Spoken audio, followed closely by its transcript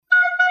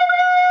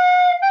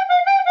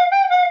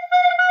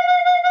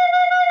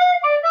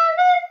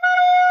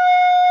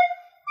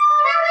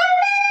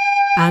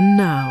And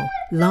now,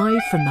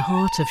 live from the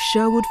heart of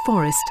Sherwood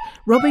Forest,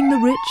 robbing the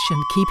rich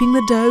and keeping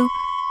the dough,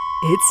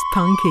 it's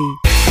Punky.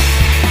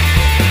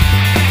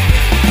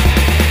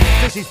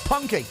 This is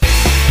Punky.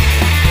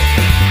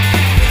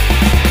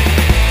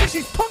 This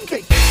is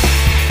Punky.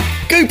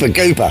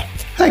 Gooper.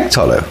 Thanks,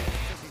 Tolo.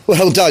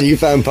 Well done, you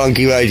found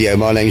Punky Radio.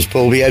 My name's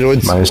Paul B.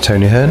 Edwards. My name's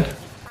Tony Hearn.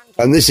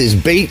 And this is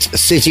Beat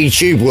City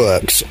Tube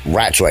Works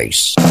Rat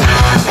Race.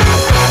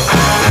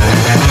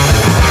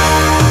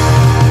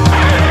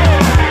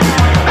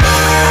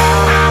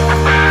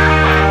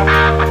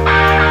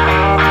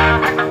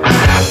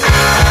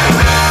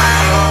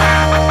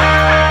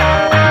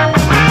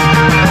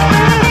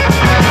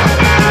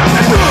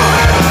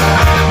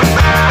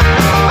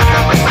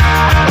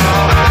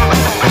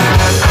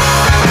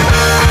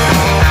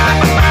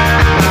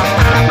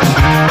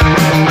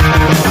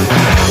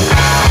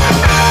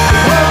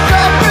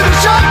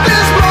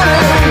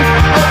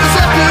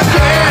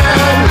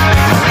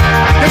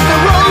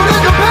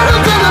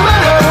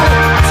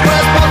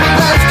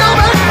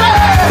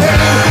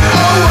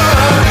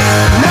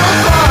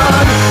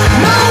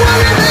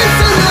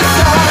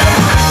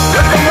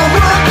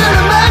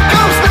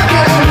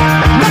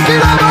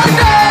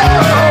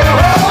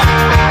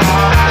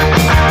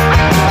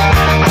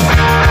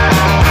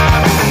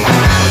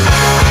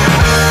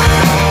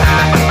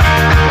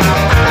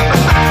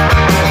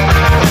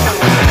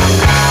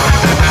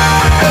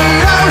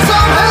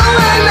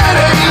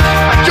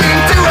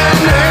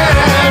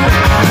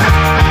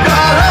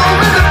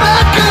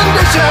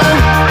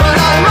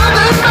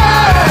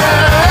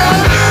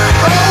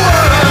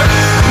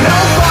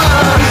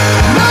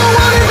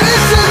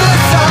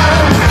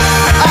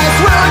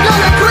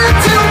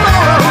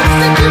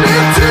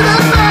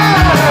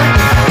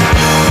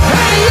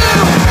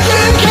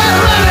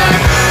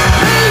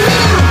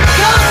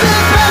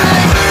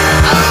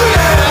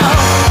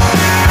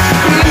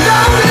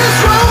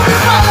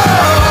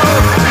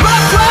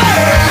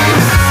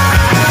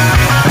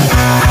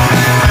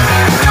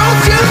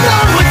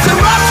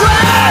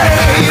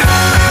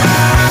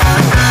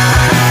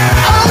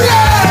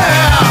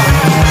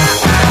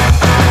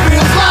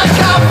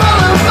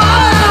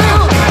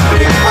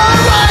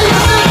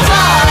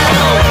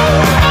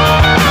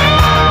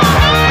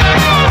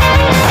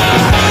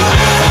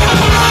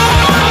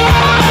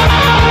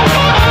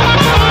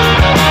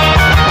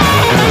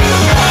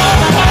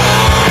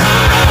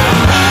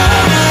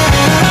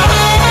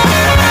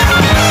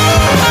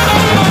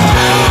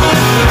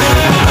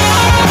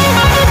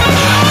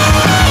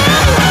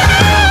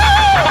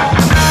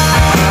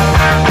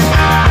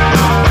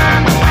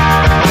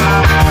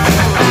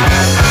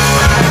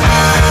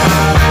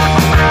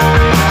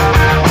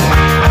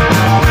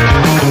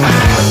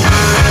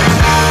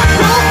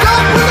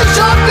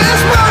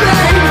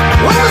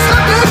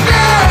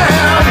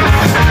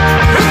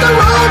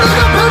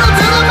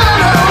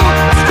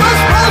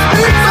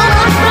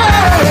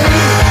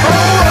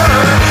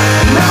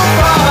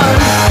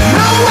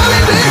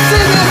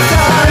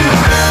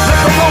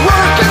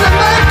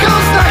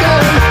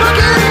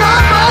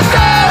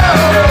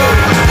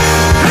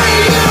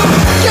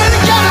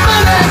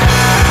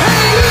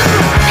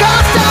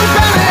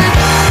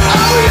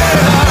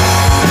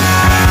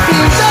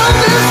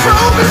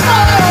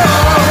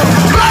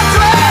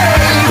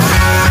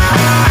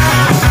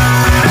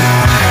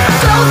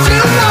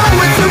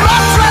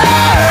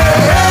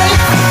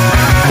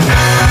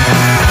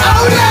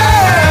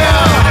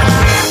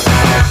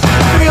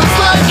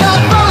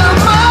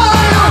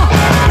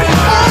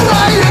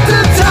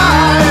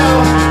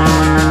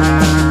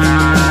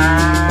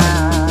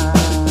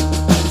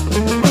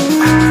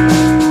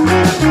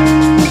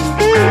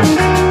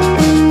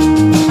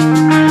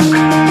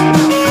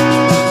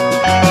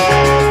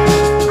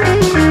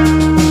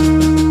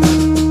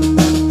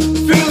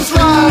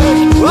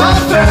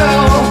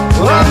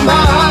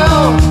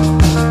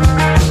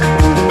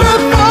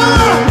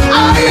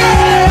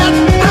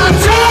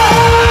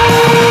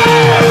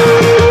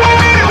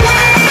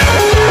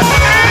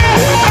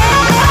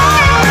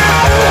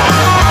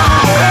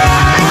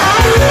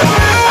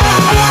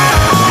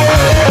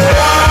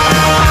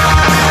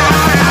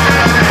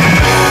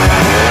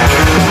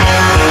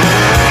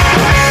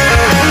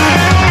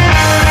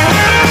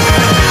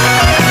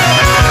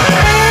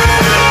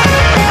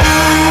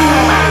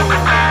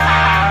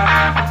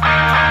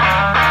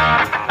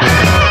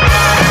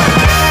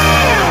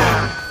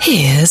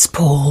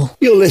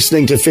 You're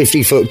listening to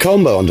 50-Foot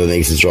Combo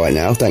underneath us right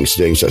now. Thanks for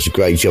doing such a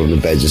great job on the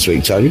beds this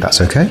week, Tony. That's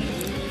okay.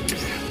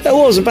 There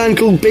was a band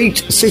called Beat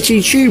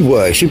City Tube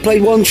Works. You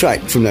played one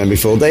track from them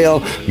before. They are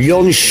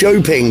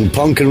Jönköping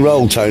punk and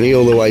roll, Tony,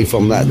 all the way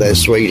from there,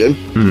 Sweden.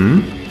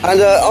 Mm-hmm.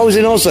 And I was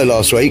in Oslo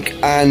last week,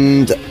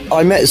 and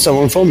I met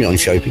someone from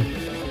Jönköping.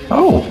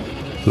 Oh,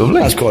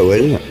 lovely. That's quite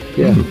weird, isn't it?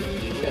 Yeah.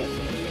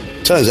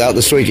 Turns out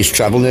the Swedish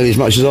travel nearly as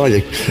much as I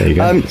do. There you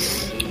go.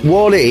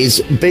 What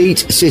is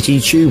Beat City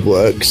Tube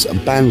Works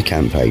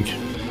Bandcamp page?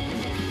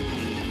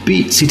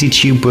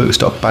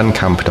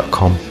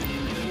 BeatCityTubeWorks.bandcamp.com.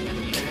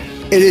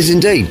 It is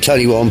indeed.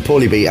 Tony One,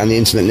 Paulie B and the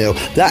Internet Nil.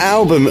 That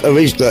album,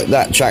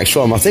 that track's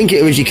from, I think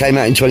it originally came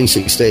out in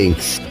 2016.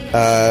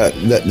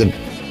 That the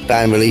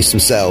band released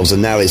themselves,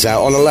 and now it's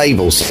out on a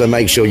label, so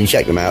make sure you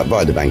check them out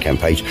via the Bandcamp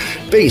page,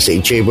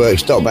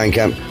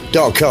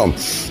 bctubeworks.bandcamp.com.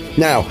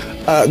 Now,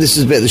 this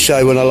is a bit of the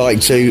show when I like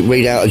to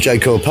read out a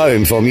joke or a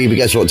poem from you, but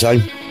guess what,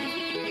 Tone?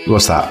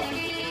 What's that?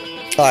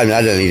 I haven't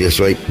had any this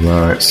week.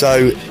 Right.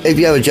 So, if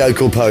you have a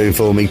joke or poem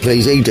for me,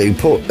 please please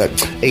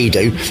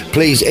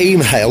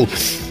email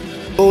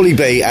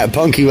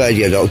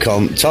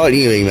paulieb@punkyradio.com, title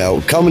your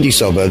email, Comedy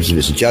Suburbs if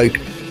it's a joke,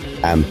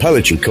 and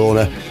Poetry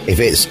Corner if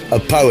it's a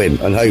poem,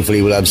 and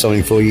hopefully we'll have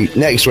something for you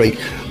next week.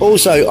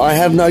 Also, I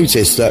have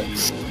noticed that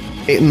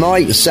it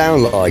might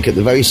sound like at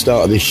the very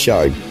start of this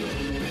show,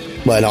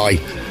 when I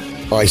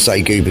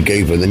say Gooba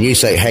Gooba and then you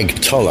say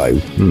Heg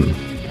Tolo,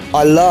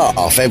 I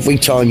laugh every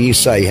time you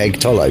say Heg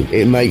Tolo.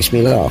 It makes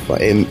me laugh.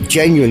 It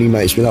genuinely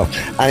makes me laugh.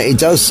 And it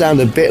does sound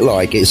a bit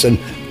like it's an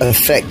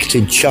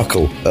affected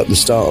chuckle at the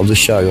start of the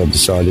show, I've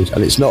decided.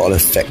 And it's not an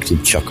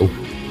affected chuckle.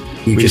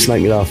 You just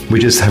make me laugh. We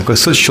just have got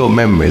such short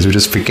memories, we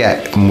just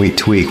forget from week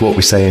to week what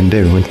we say and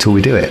do until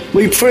we do it.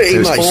 We pretty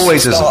much it's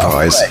always a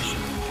surprise. Afresh.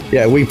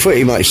 Yeah, we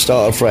pretty much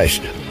start afresh.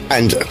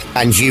 And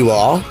you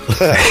are.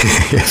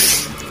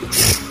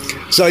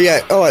 So, yeah,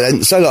 all right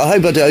then. So, look, I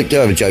hope I do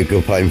have a joke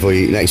or poem for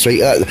you next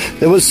week.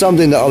 There was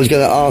something that I was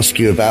going to ask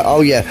you about.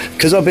 Oh, yeah,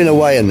 because I've been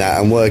away and that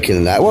and working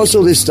and that. What's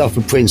all this stuff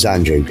with Prince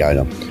Andrew going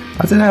on?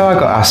 I don't know, I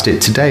got asked it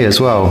today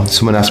as well.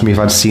 Someone asked me if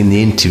I'd seen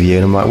the interview,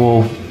 and I'm like,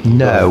 well,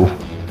 no.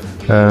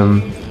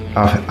 I'm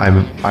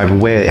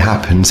aware it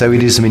happened. So he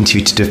did some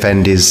interview to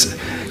defend his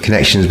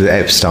connections with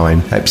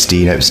Epstein. Yeah.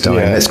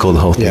 Let's call the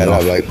whole thing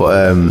off. Right.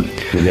 But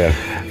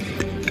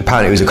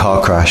apparently it was a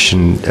car crash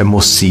and a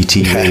must-see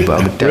TV,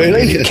 but I don't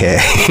really care.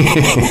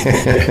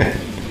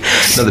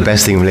 Not the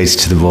best thing related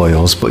to the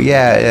royals, but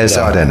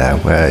I don't know.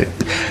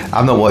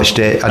 I've not watched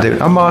it.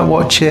 I might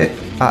watch it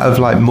out of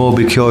like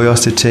morbid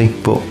curiosity,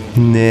 but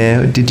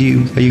no. Are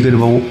you going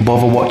to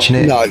bother watching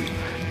it?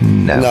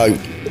 No.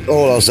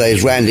 All I'll say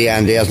is Randy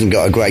Andy hasn't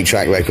got a great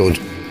track record.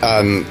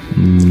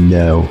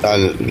 No.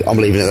 And I'm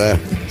leaving it there.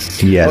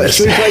 Yeah. Right,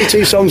 should we play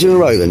 2 songs in a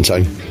row then,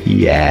 Tone?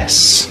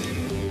 Yes.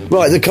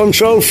 Right, the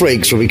Control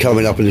Freaks will be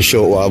coming up in a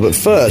short while, but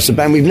first, a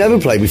band we've never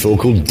played before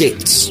called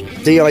Ditz.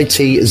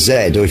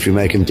 D-I-T-Z, or if you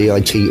make them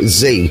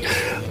D-I-T-Z.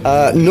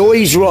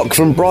 Noise rock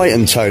from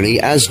Brighton,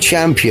 Tony, as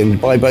championed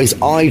by both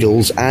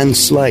idols and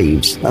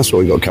slaves. That's what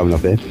we've got coming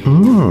up here.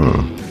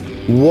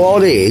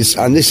 What is,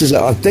 and this is,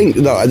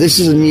 this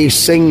is a new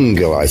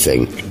single, I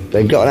think.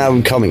 They've got an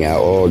album coming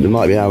out, or there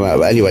might be an album out,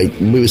 but anyway,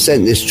 we were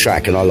sent this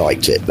track and I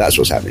liked it. That's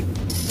what's happening.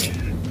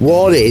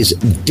 What is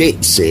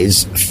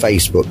Ditz's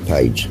Facebook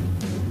page?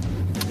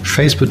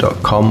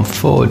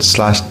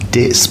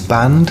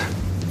 Facebook.com/DitzBand.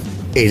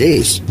 It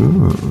is.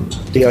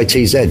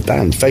 D-I-T-Z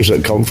band.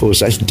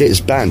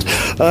 Facebook.com/DitzBand.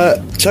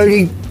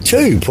 Tony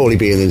 2, Paulie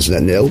B and the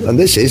Internet Nil, and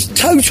this is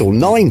Total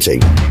 90.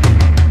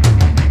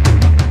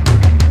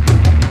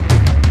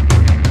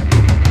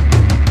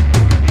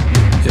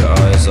 Your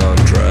eyes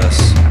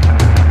undress,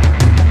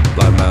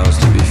 like mouths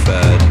to be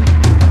fed.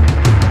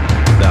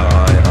 Now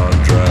I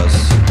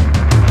undress,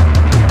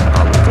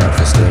 I'm a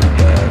breakfast in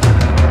bed.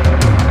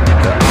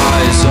 Your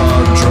eyes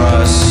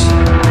undress,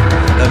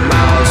 like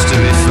mouths to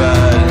be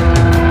fed.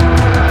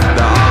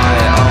 Now I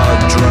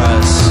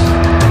undress,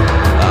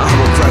 I'm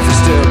a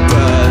breakfast in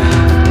bed.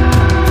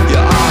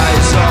 Your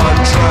eyes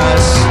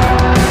undress,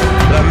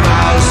 like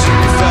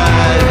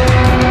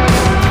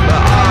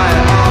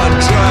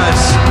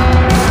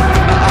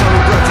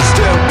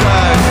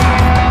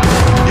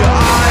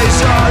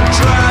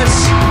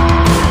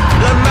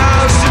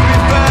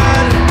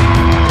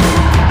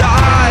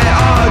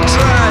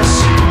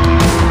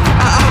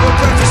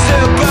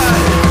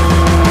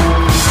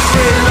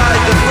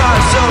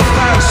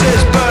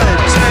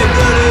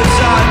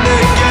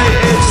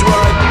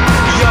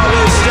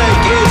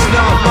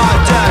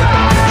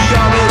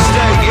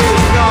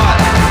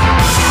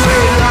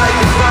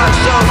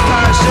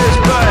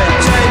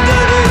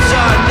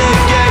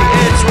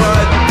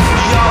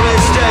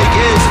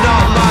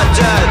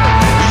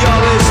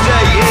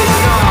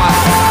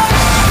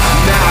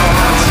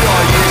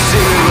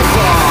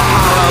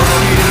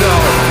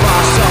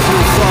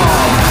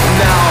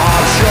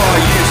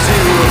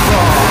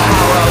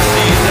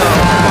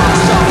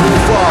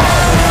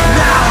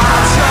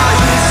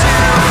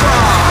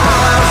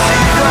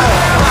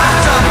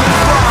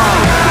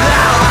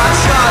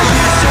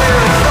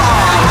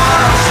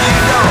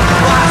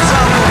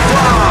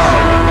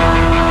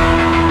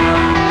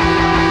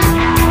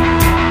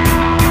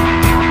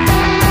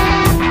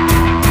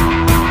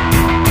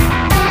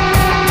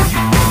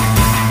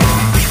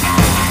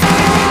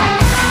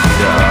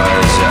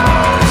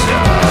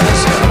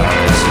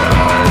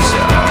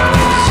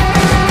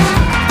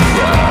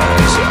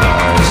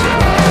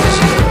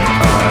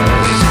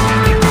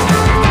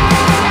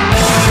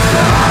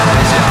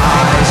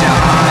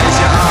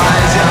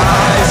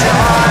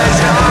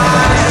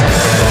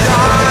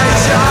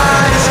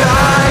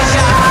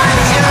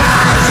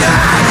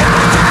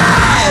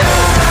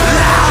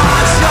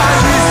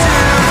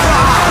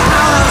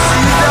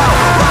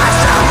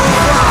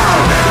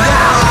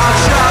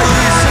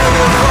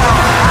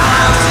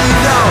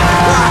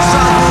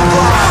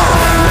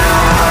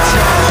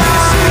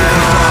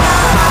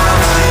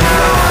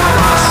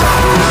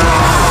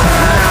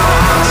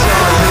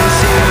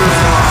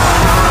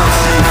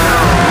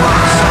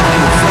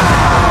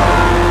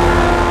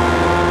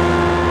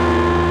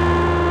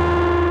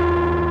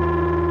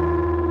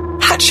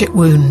hatchet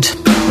wound.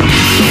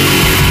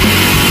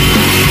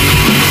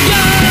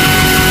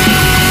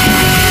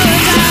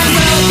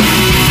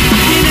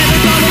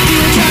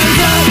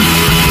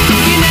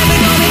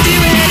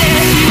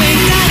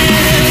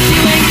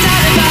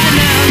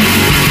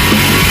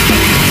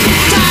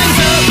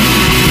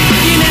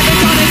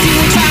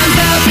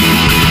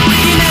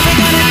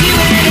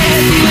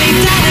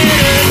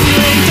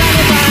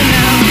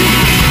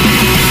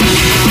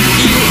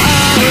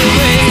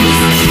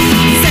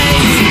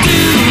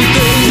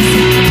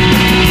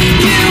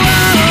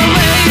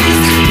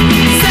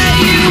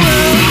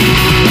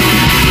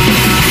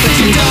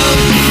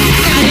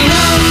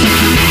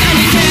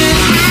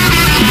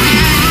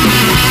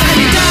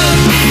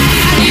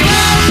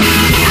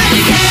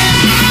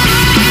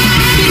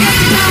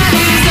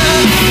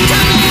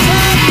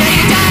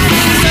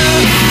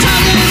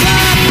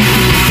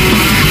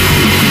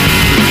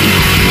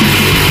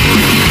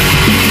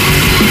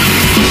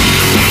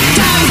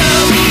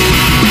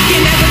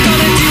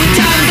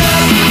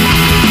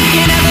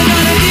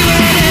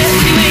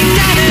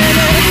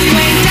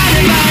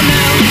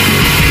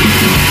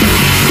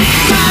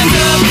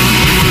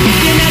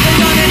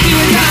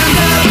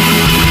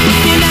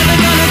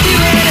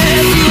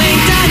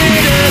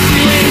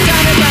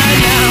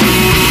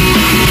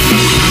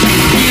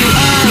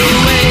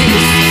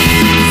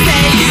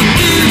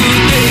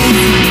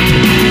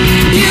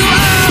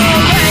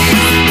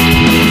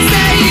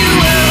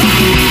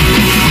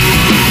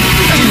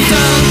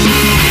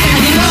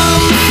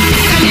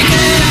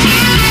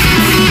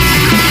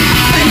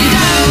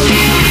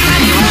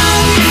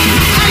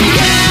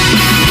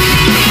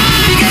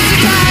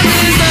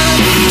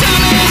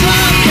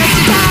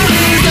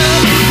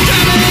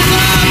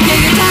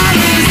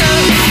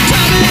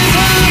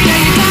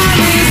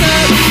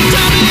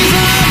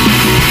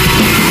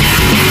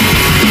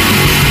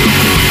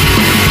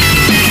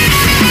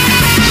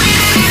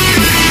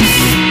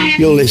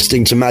 You're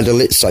listening to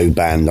Madalitso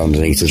Band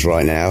underneath us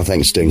right now.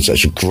 Thanks for doing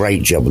such a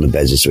great job on the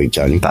beds this week,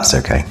 Tony. That's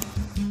okay.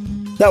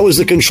 That was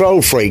the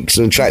Control Freaks,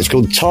 and the track's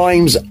called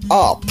Time's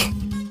Up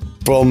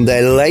from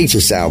their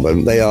latest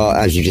album. They are,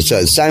 as you just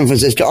heard, San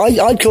Francisco.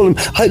 I'd call them,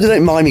 I hope they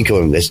don't mind me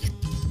calling them this,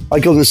 I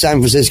call them San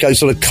Francisco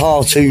sort of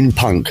cartoon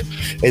punk,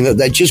 in that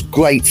they're just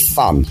great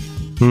fun.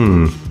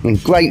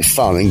 And great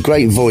fun and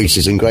great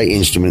voices and great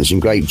instruments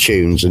and great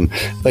tunes and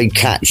very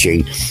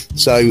catchy.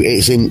 So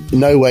it's in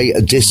no way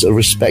a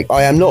disrespect.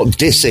 I am not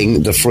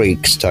dissing the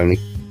Freaks, Tony.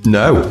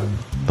 No,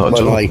 not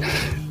at all. I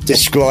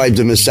described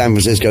them as San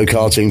Francisco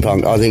cartoon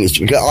punk, I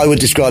would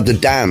describe the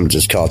Damned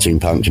as cartoon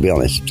punk, to be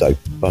honest. So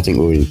I think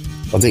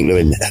they're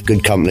in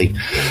good company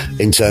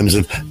in terms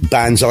of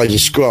bands I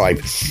describe.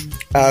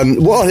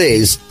 What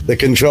is the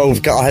Control...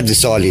 I have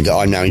decided that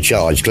I'm now in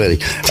charge, clearly.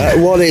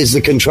 What is the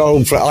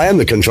Control... I am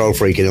the Control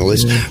Freak in all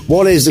this.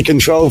 What is the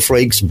Control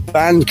Freaks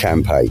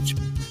Bandcamp page?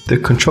 The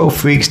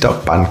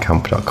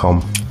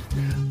controlfreaks.bandcamp.com.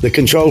 The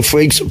Control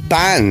Freaks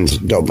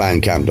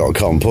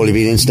Band.bandcamp.com. Probably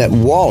been in step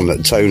 1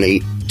 at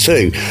Tony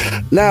 2.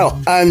 Now,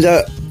 and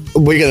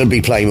we're going to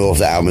be playing more of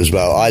that album as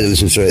well. I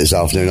listened to it this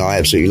afternoon. I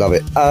absolutely love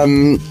it.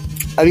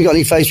 Have you got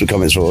any Facebook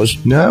comments for us?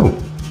 No.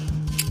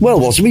 Well,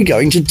 what are we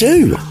going to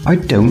do? I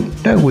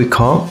don't know. We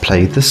can't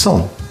play the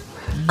song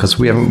because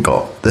we haven't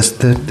got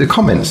the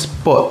comments.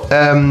 But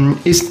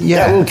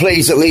that will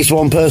please at least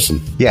one person.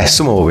 Yeah,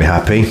 someone will be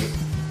happy.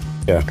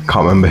 Yeah,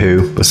 can't remember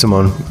who, but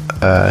someone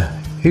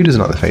who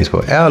doesn't like the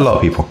Facebook. A lot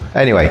of people.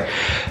 Anyway,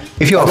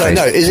 if you're on Facebook,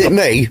 no, is it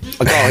me?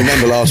 I can't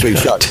remember last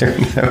week's show. I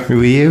don't know. Who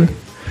were you?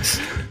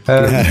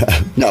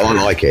 No, I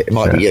like it. It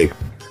might be you.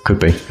 Could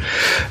be.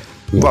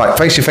 Right,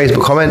 thanks for your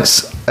Facebook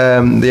comments.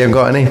 They haven't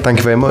got any. Thank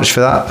you very much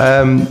for that.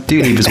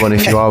 Do leave us one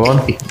if you are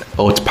on.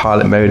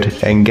 Autopilot mode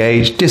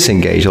engaged,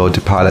 disengaged,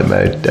 autopilot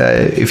mode.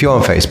 If you're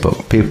on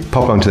Facebook,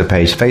 pop onto the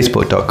page,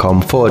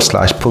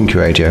 facebook.com/Punky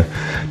Radio.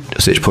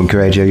 Search Punky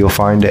Radio, you'll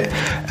find it.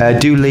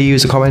 Do leave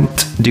us a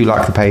comment. Do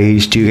like the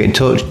page. Do get in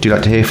touch. Do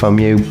like to hear from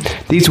you.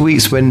 These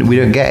weeks when we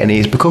don't get any,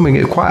 it's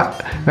becoming quite...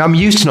 I'm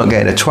used to not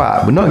getting a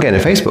twat, but not getting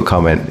a Facebook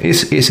comment.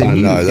 It's a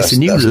new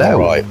low. Not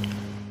right.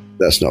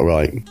 That's not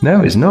right.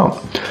 No, it's not.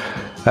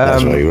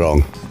 That's very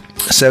wrong.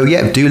 So,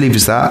 yeah, do leave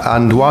us that.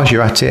 And whilst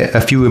you're at it,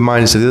 a few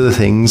reminders of the other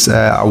things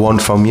I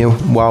want from you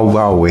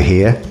while we're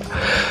here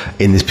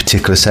in this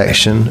particular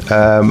section.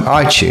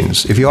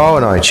 iTunes. If you are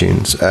on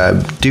iTunes,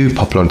 do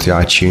pop onto the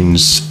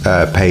iTunes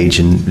page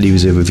and leave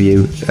us a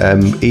review.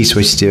 Easy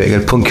way to do it, go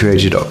to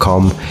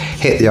punkyradio.com,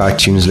 hit the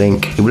iTunes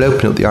link. It will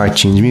open up the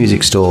iTunes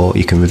music store.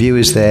 You can review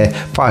us there.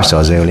 5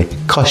 stars only.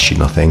 Costs you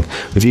nothing.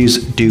 Reviews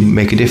do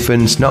make a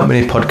difference. Not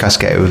many podcasts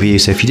get a review,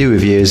 so if you do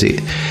reviews,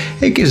 it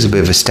gives a bit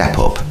of a step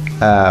up.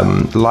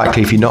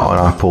 Likely if you're not on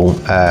Apple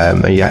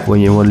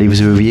when you want to leave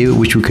us a review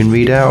which we can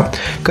read out,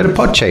 go to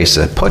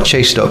Podchaser,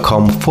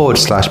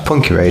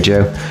 podchaser.com/Punky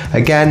Radio.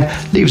 Again,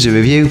 leave us a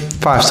review,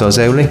 5 stars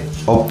only,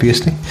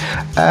 obviously,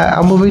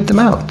 and we'll read them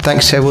out.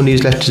 Thanks to everyone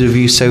who's left us a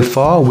review so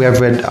far. We have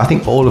read, I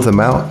think, all of them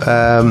out,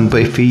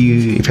 but if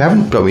you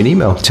haven't, drop me an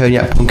email,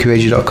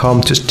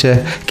 tony@punkyradio.com, just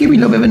to give me a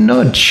little bit of a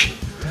nudge.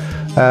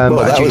 Well,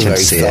 that was very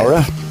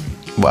thorough.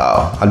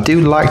 Well, I do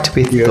like to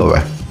be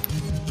thorough.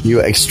 You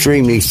were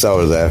extremely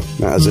thorough there.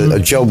 That was a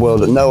job well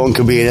that no one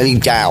can be in any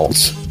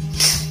doubt.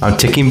 I'm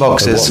ticking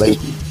boxes.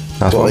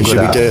 That's what they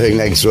should be doing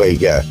next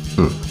week, yeah.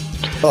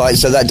 All right,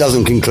 so that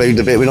doesn't conclude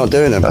the bit we're not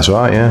doing them. That's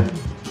right, yeah.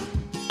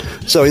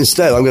 So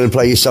instead, I'm going to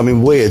play you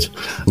something weird.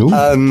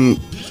 Voodoo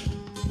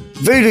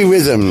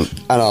Rhythm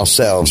and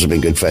ourselves have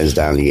been good friends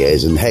down the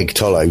years, and Heg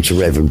Tolo to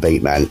Reverend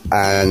Beatman.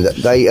 And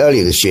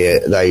earlier this year,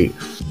 they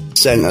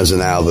sent us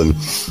an album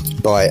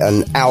by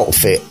an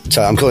outfit.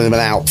 So I'm calling them an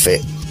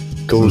outfit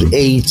called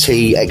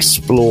E.T.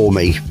 Explore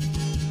Me.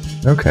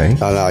 Okay.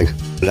 I know,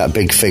 with that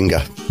big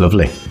finger.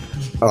 Lovely.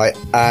 All right,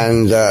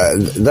 and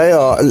they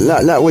are...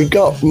 Now, we've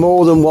got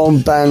more than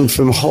one band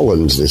from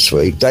Holland this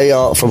week. They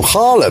are from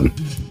Haarlem,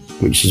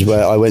 which is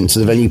where I went to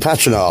the venue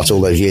Patronat all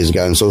those years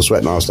ago and saw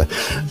Sweatmaster.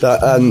 But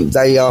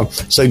they are...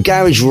 So,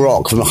 garage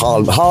rock from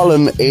Haarlem.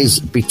 Haarlem is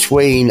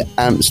between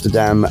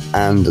Amsterdam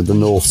and the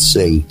North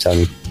Sea,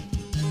 Tony.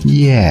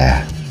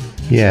 Yeah.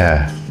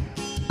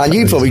 And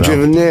you've probably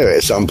driven near it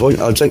at some point,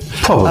 I'd think.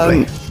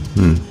 Probably.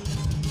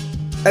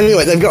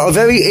 Anyway, they've got a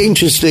very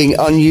interesting,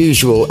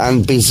 unusual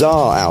and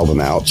bizarre album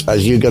out,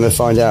 as you're going to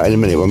find out in a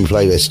minute when we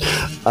play this.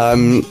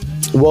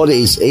 What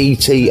is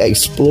E.T.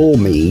 Explore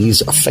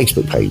Me's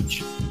Facebook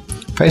page?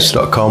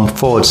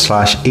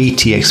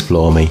 Facebook.com/E.T.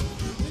 Explore Me.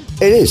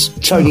 It is.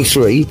 Tony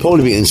 3,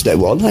 Paulie B Internet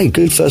 1. Hey,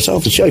 good first half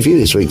of the show for you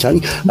this week,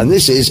 Tony. And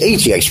this is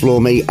E.T.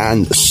 Explore Me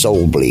and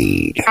Soul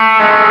Bleed.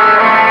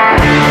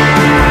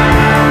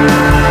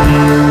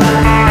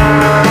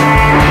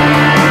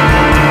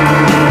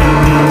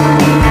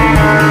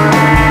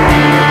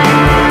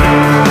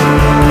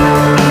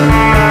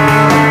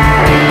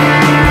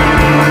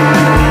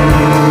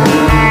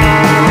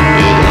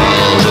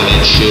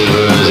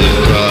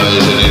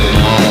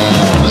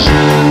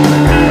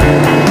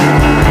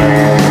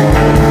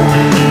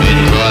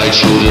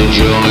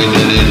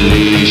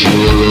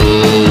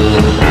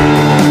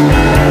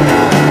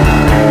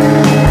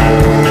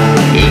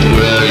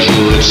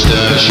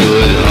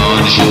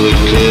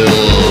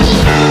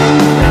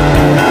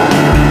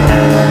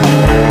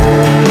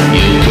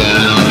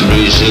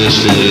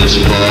 It's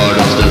part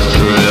of the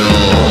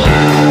thrill.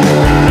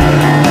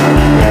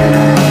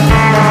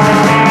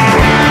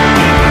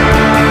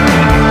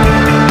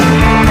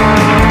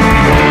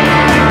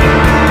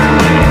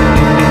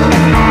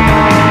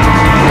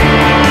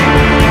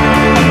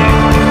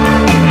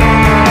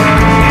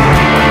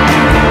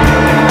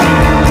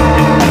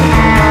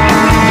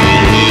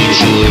 It hates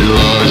you, it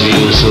loves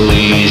you, so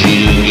easy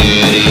to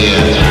get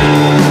it.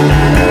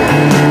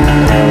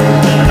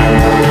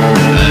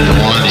 And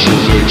once you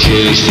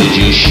purchased it,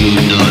 you should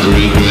not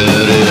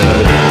regret it.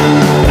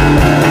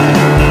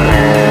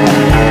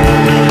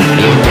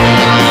 You're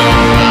going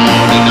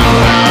around and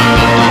around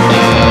the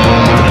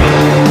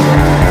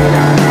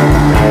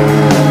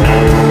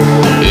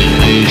It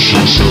makes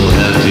you so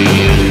happy,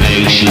 it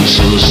makes you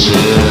so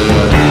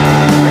sad.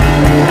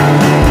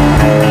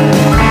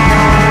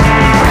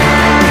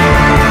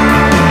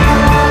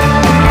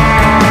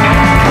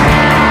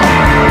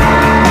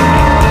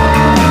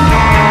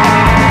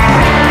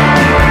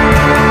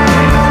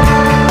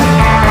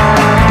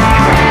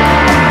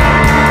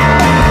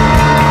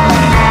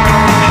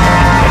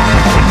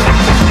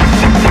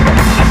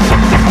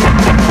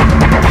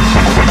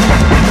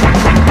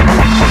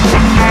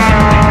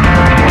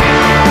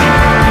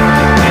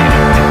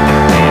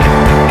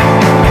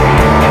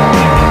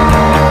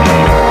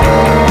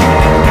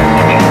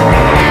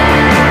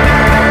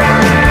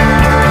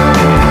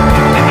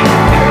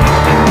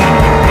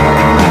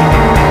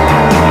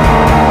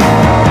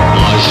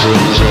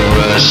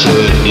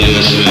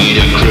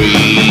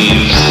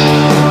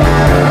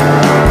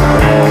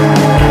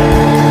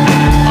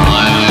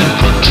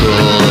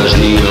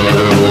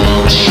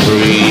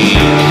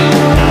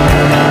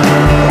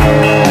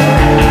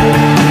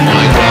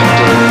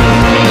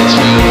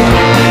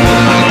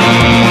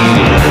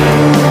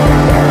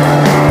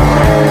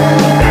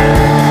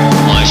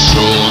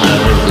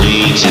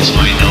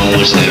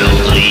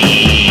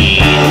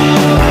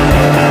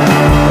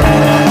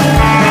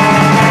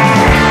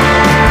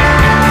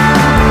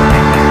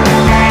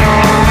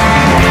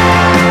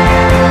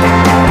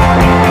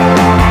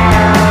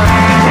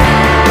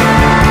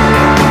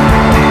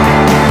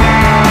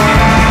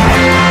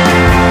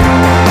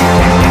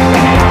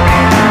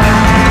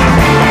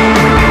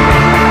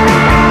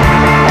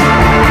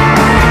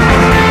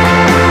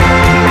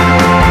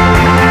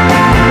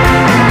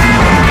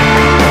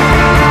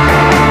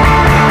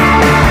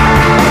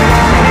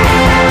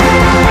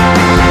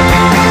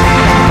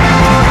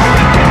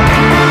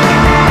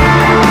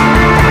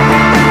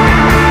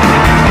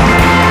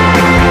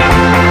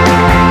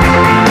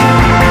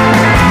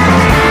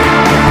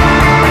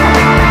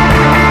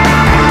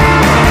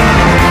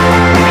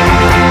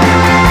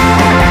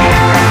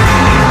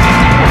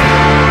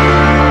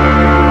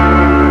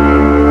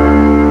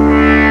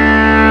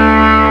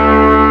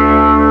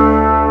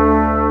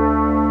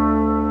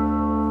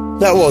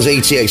 That was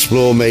E.T.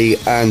 Explore Me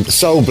and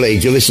Soul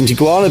Bleed. You're listening to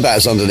Guana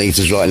Bats underneath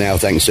us right now.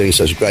 Thanks for doing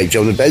such a great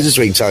job in the bed this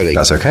week, Tony.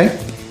 That's okay.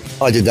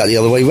 I did that the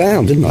other way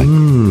round, didn't I?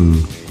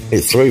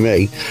 It threw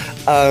me.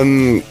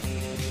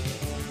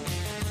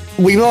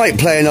 We might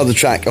play another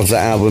track of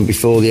that album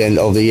before the end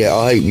of the year.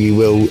 I hope you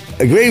will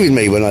agree with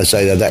me when I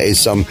say that is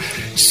some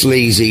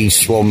sleazy,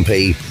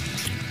 swampy,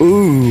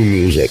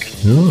 music.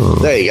 Oh.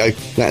 There you go.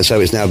 That's how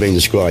it's now being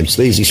described.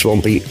 Sleazy,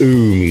 swampy,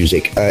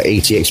 music.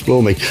 E.T.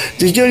 Explore Me.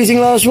 Did you do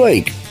anything last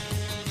week?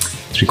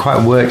 It's been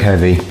quite work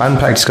heavy. Band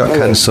practice got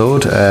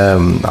cancelled.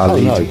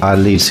 Our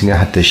lead singer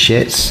had the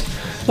shits.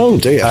 Oh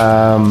dear.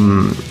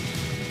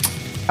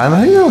 And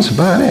I think that was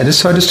about it.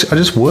 I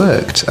just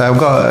worked. I've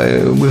got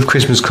with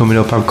Christmas coming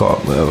up. I've got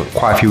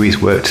quite a few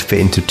weeks' work to fit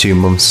into 2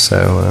 months.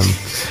 So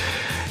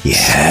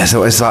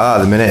so it's like that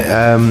at the minute.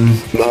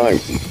 No,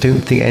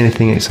 don't think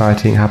anything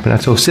exciting happened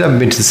at all. Still haven't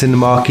been to the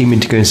cinema. Keen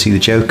to go and see the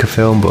Joker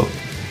film, but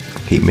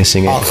keep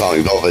missing it. I can't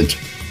be bothered.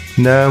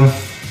 No,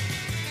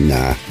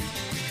 nah.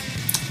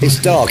 It's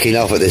dark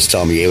enough at this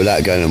time of year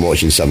without going and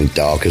watching something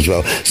dark as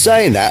well.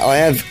 Saying that, I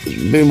have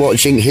been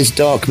watching His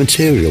Dark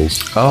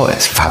Materials. Oh,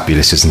 it's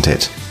fabulous, isn't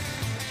it?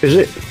 Is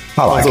it?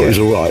 I like thought it. It was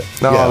all right.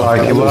 No, I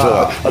like it.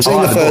 I've seen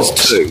the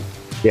first two.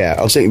 Yeah,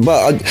 I've seen.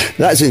 But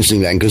that's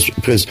interesting then,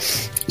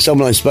 because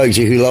someone I spoke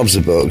to who loves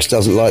the books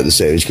doesn't like the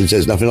series because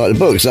there's nothing like the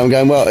books. So I'm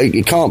going, well,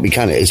 it can't be,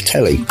 can it? It's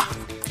telly.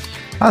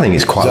 I think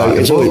it's quite like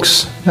the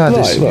books.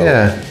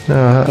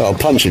 I'll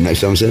punch him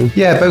next time, soon.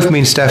 Yeah, both me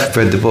and Steph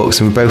read the books,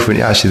 and we both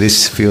went, actually,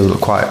 this feels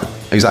quite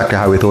exactly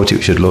how we thought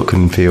it should look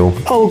and feel.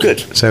 Oh,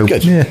 good. So,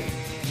 good. Yeah,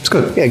 it's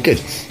good. Yeah, good.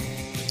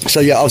 So,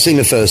 yeah, I've seen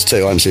the first two. I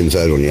haven't seen the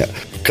third one yet.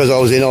 Because I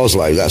was in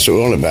Oslo, that's what we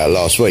were on about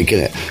last week,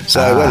 isn't it?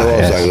 So I went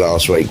to Oslo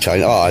last week,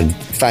 Tony. Oh, I had a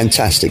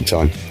fantastic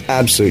time.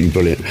 Absolutely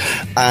brilliant.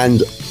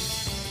 And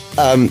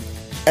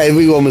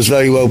everyone was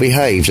very well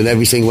behaved, and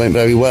everything went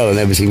very well, and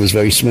everything was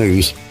very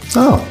smooth.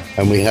 Oh.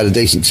 And we had a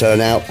decent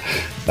turnout,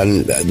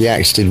 and the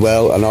acts did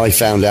well, and I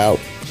found out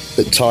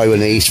that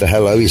Taiwanese for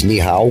hello is ni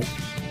hao.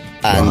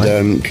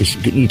 And because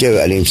you do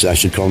it at the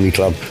International Comedy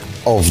Club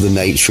of the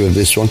nature of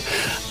this one.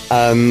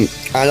 And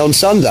on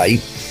Sunday,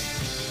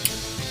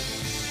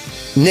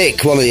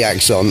 Nick, one of the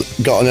acts on,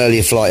 got an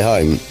earlier flight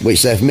home,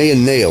 which left me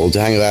and Neil to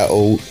hang about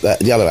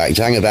the other act,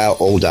 to hang about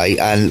all day.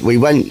 And we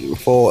went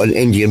for an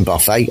Indian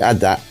buffet,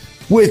 had that,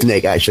 with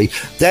Nick, actually.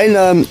 Then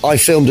I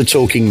filmed a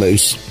Talking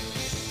Moose.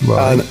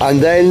 Right.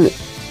 And then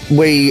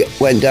we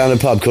went down a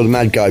pub called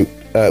Mad Goat,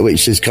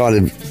 which is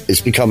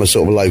it's become a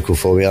sort of a local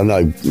for me. I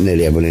know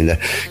nearly everyone in there.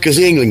 Because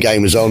the England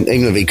game was on,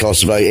 England v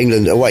Kosovo,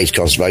 England away to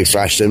Kosovo,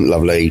 thrashed them,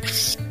 lovely.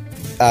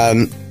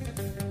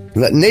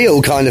 But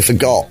Neil kind of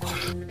forgot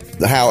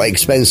how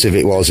expensive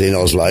it was in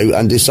Oslo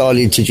and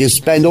decided to just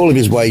spend all of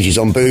his wages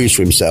on booze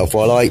for himself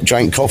while I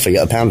drank coffee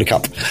at £1 a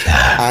cup.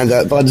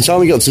 And by the time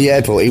we got to the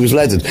airport, he was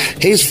leathered.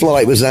 His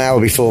flight was an hour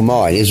before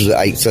mine. His was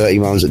at 8:30,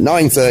 mine was at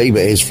 9:30,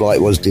 but his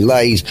flight was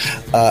delayed,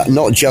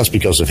 not just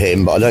because of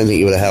him, but I don't think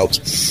it would have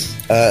helped.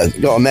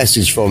 Got a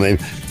message from him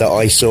that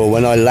I saw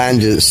when I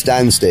landed at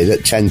Stansted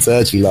at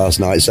 10:30 last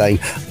night saying,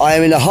 I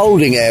am in a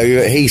holding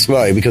area at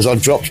Heathrow because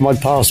I've dropped my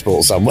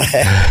passport somewhere.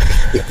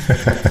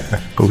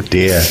 Oh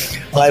dear.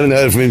 I haven't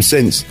heard from him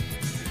since.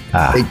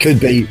 It could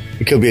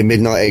be a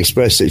Midnight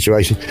Express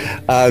situation.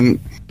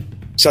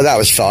 So that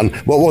was fun.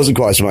 What wasn't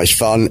quite so much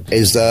fun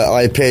is that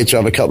I appeared to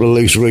have a couple of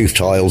loose roof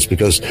tiles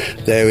because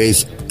there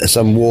is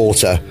some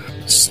water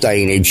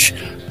stainage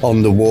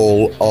on the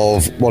wall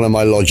of one of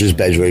my lodger's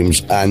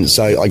bedrooms, and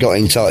so I got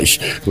in touch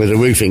with a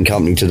roofing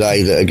company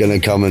today that are going to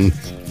come and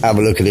have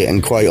a look at it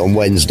and quote on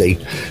Wednesday,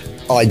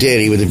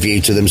 ideally with a view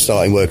to them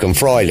starting work on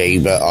Friday,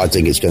 but I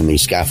think it's going to need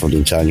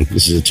scaffolding, Tony.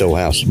 This is a tall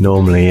house.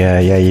 Normally, yeah,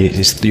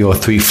 you're a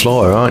 3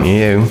 floor, aren't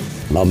you?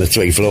 I'm a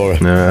 3 floorer.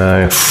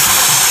 No.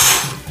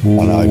 I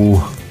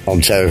know. I'm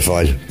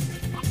terrified.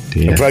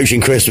 Dear. Approaching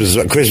Christmas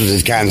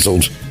is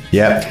cancelled.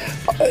 Yep.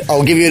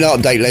 I'll give you an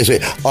update later.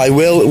 I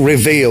will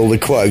reveal the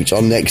quote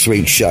on next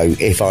week's show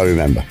if I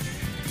remember,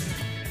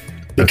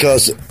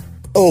 because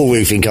all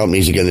roofing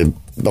companies are going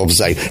to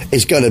obviously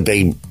it's going to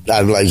be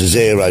have loads of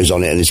zeros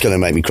on it, and it's going to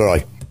make me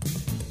cry.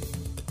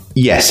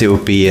 Yes, it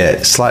would be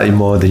slightly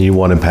more than you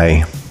want to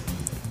pay,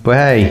 but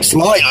hey,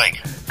 slightly.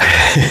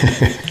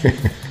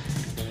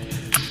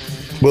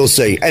 We'll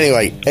see.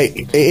 Anyway,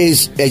 it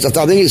is. I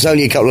think it's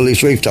only a couple of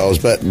loose roof tiles,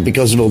 but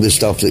because of all this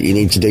stuff that you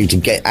need to do to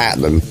get at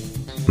them,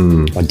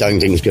 I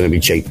don't think it's going to be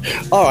cheap.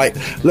 All right,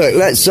 look,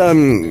 let's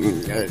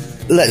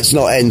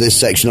not end this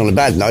section on a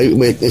bad note.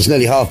 It's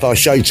nearly half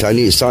past show,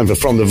 Tony. It's time for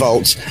From the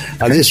Vaults,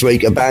 and this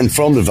week a band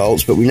from the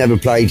Vaults, but we never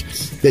played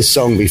this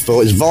song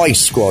before. It's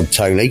Vice Squad,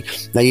 Tony.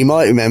 Now you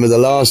might remember the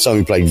last time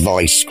we played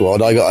Vice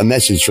Squad, I got a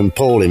message from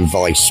Paul in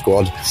Vice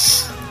Squad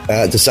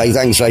to say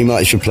thanks very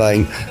much for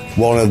playing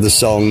one of the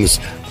songs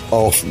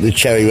off the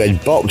Cherry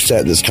Red box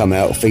set that's come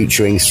out,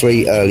 featuring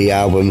 3 early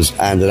albums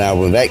and an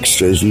album of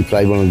extras. You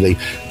played one of the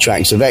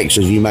tracks of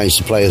extras. You managed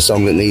to play a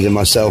song that neither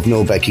myself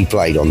nor Becky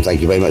played on. Thank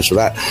you very much for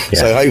that. Yeah.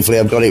 So hopefully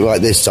I've got it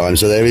right this time.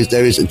 So there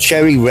is a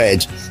Cherry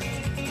Red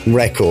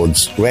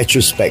Records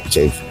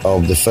retrospective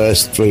of the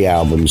first 3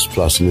 albums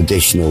plus an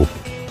additional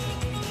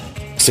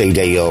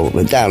CD or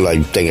a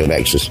download thing of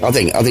extras. I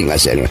think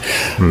that's it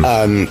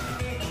anyway.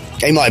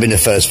 It might have been the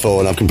first 4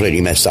 and I've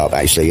completely messed up,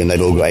 actually, and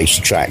they've all got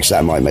extra tracks.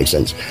 That might make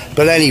sense.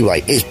 But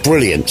anyway, it's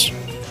brilliant.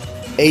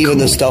 Even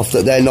the stuff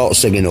that they're not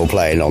singing or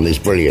playing on is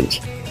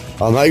brilliant.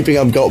 I'm hoping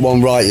I've got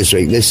one right this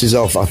week. This is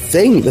off, I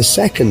think, the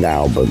second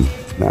album.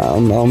 Now,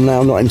 I'm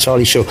now not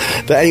entirely sure.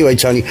 But anyway,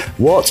 Tony,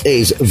 what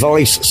is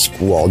Vice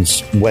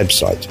Squad's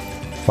website?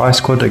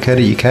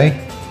 vicesquad.co.uk?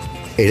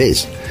 It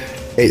is.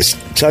 It's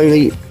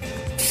Tony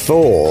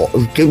 4.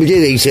 We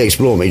did ET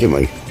Explore Me, didn't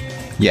we?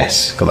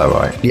 Yes, got that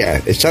right. Yeah,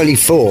 it's Tony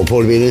 4,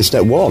 probably being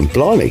Internet 1.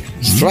 Blimey,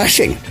 it's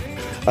thrashing.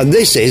 And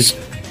this is,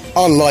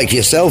 unlike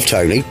yourself,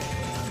 Tony,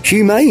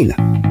 humane.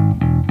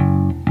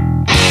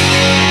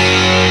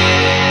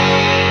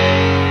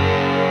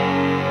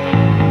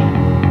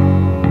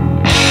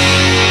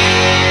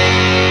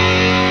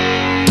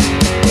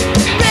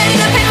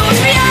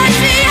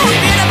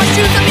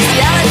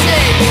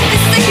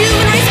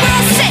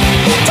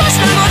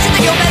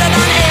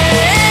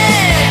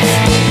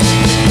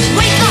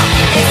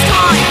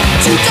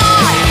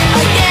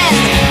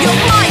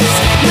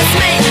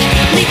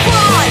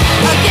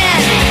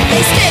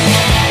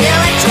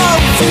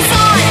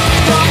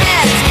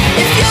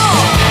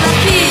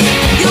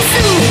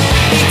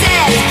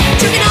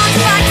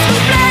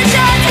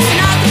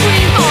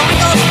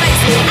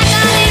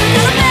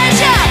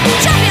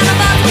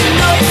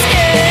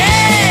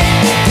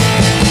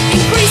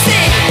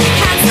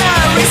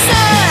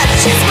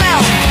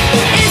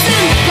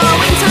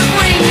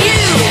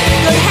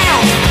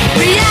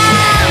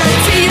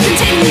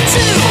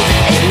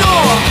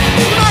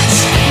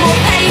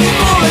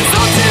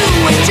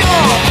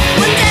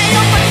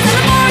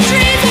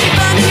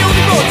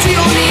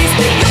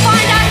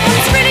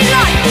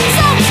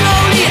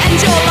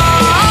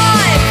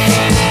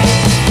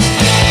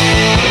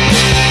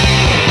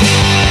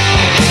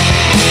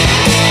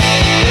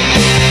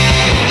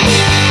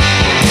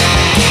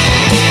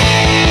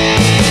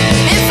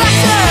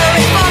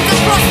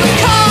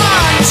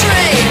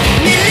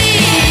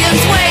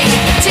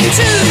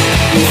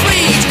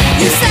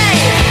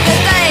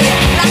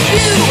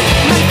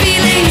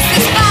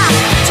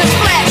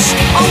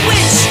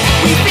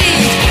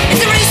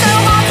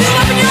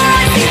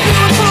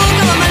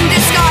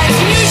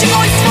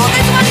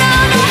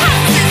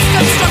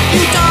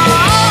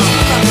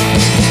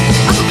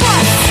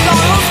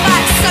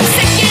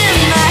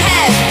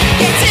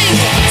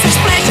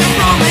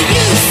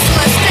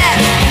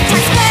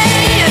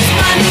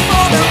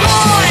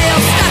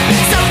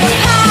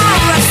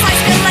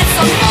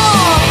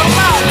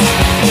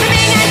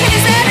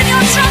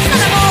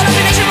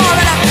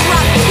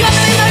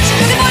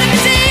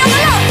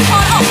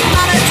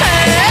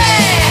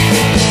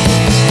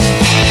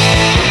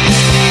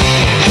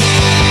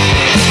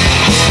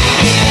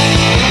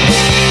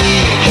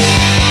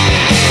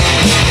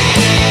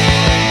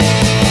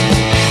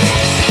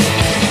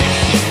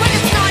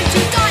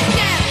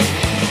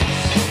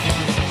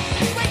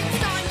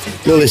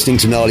 You're listening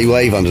to Gnarly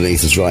Wave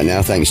underneath us right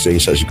now. Thanks for doing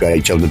such a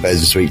great job on the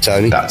beds this week,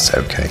 Tony. That's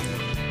okay.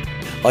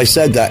 I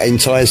said that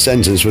entire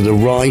sentence with a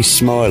wry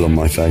smile on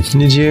my face.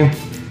 Did you?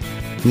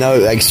 No,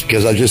 that's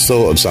because I just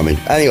thought of something.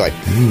 Anyway,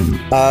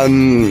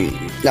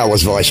 that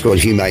was Vice Squad,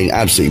 humane,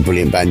 absolutely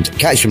brilliant band.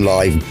 Catch them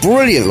live,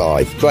 brilliant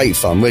live, great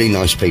fun, really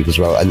nice people as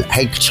well. And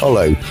Heg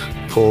Tolo,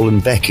 Paul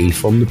and Becky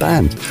from the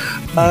band.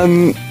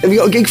 Have you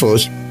got a gig for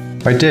us?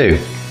 I do.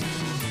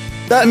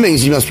 That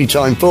means it must be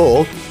time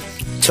for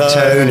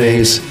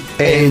Tony's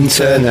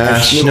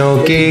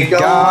International Gig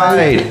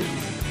Guide.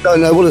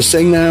 Don't know what to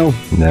sing now.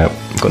 No,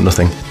 got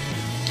nothing.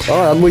 All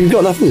right, well, you've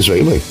got nothing this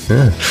week, have we?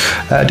 Yeah.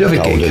 I do have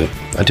a gig.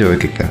 I do have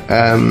a gig.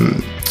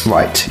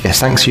 Right, yes,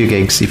 thanks for your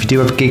gigs. If you do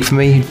have a gig for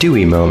me, do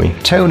email me.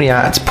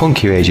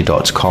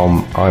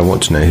 Tony@punkyradio.com. I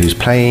want to know who's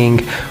playing,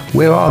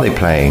 where are they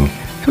playing,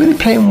 who are they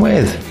playing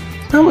with,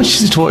 how much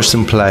is it to watch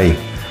them play.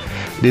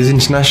 It is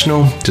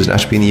international, doesn't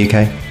have to be in the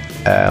UK.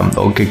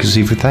 Or gigs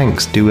for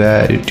thanks. Do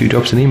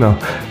drop us an email.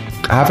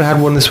 I haven't had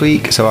one this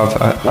week, so I've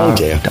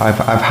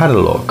had a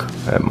look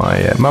at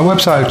my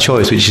website of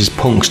choice, which is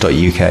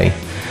punks.uk.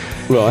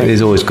 Right. It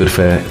is always good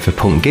for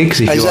punk gigs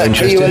if you are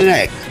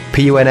interested.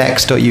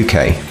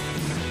 punx.uk.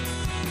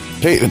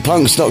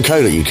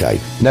 Punks.co.uk?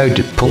 No,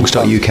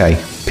 punks.uk.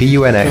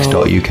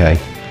 punx.uk.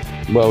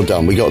 Well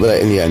done, we got that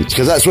in the end,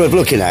 because that's worth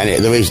looking at, isn't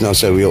it? The reason I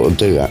said we ought to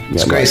do that.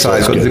 It's a great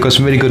site. They've got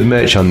some really good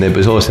merch on there, but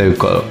it's also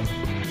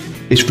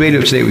it's really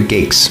up to date with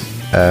gigs.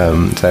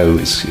 So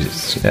it's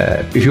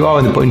if you are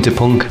into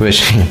punk,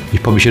 which you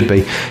probably should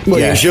be. Well,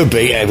 you should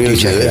be. Yeah,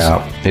 check it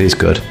out. It is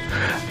good.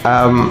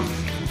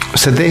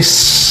 So this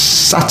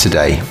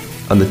Saturday,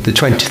 on the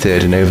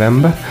 23rd of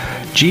November,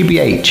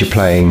 GBH are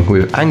playing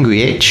with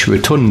Angry Itch,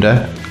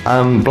 Rotunda,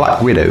 and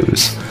Black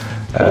Widows.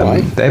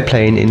 They're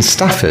playing in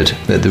Stafford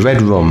at the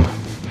Red Rum.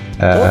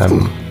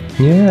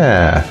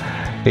 Yeah,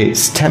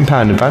 it's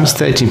 £10 advance,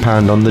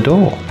 £13 on the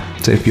door.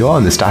 So if you are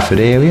in the Stafford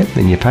area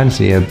and you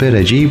fancy a bit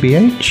of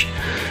GBH,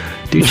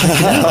 do check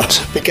it out.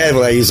 Be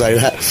careful how you say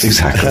that.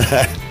 Exactly.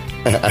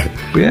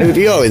 Yeah. If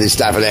you are in the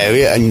Stafford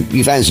area and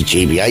you fancy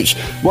GBH,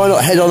 why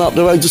not head on up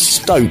the road to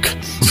Stoke?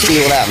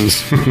 See what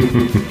happens.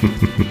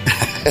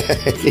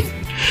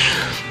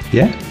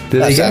 Yeah.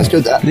 That sounds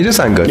good, that. It does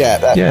sound good. Yeah,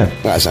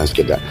 that sounds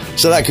good, that.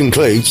 So that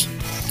concludes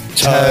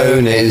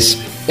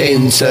Tony's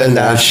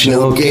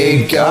International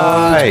Gig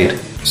Guide.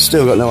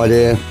 Still got no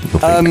idea.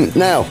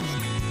 Now,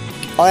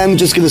 I am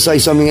just going to say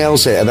something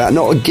else here about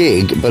not a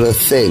gig, but a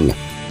thing.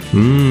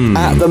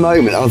 At the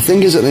moment, I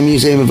think it's at the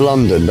Museum of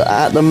London, but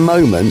at the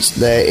moment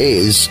there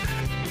is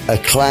a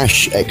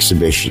Clash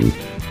exhibition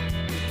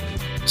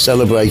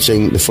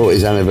celebrating the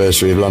 40th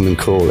anniversary of London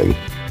Calling.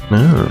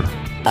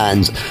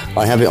 And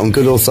I have it on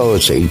good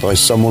authority by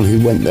someone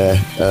who went there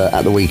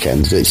at the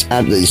weekend. It's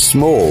absolutely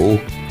small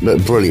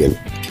but brilliant.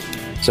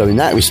 So in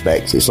that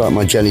respect, it's like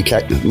my jelly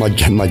cake. My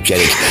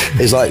jelly.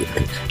 It's like.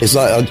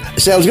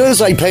 See, I was going to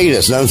say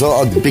penis, and I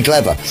thought I'd be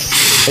clever.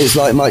 It's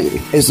like my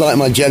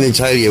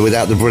genitalia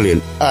without the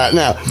brilliant.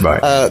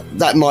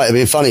 That might have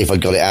been funny if I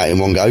got it out in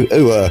one go.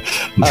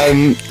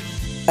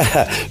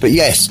 But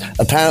yes,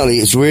 apparently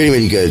it's really,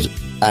 really good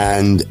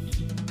and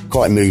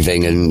quite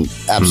moving and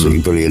absolutely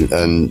brilliant,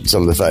 and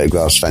some of the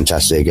photographs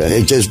fantastic, and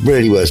it's just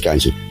really worth going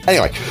to.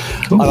 Anyway,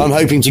 and I'm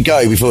hoping to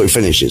go before it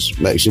finishes,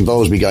 which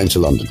involves me going to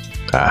London.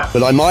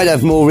 But I might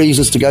have more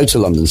reasons to go to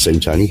London soon,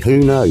 Tony. Who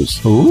knows?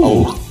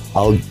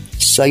 I'll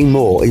say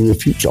more in the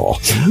future.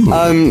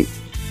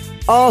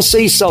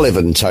 R.C.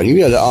 Sullivan, Tony.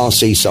 You heard of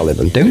R.C.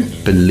 Sullivan?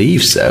 Don't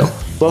believe so.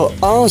 Well,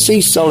 R.C.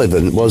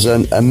 Sullivan was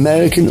an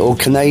American or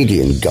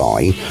Canadian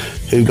guy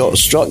who got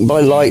struck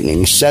by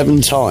lightning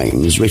 7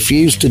 times,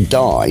 refused to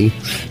die,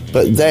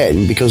 but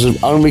then, because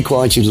of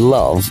unrequited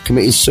love,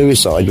 committed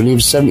suicide when he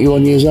was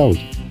 71 years old.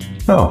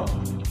 Oh.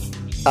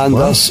 And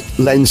thus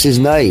lends his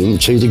name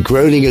to the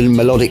groaning and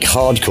melodic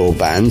hardcore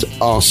band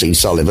R.C.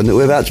 Sullivan that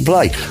we're about to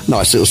play.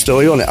 Nice little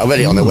story on it. I read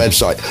it on their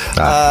website.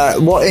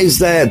 What is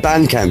their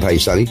Bandcamp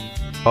page, Tony?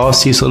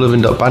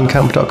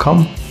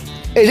 rcsullivan.bandcamp.com.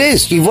 It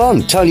is. You've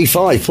won. Tony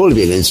 5,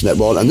 probably an internet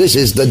one. And this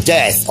is The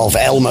Death of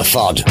Elmer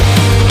Fudd.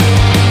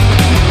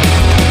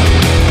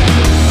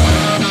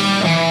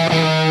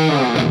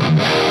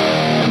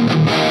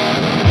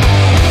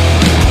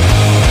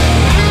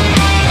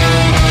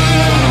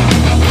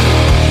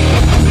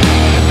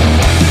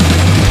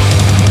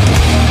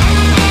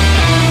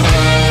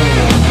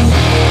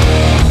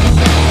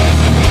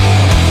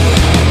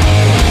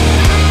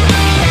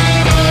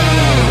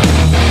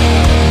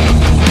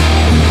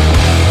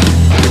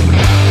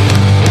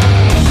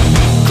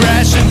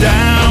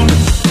 Down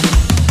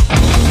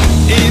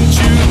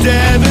into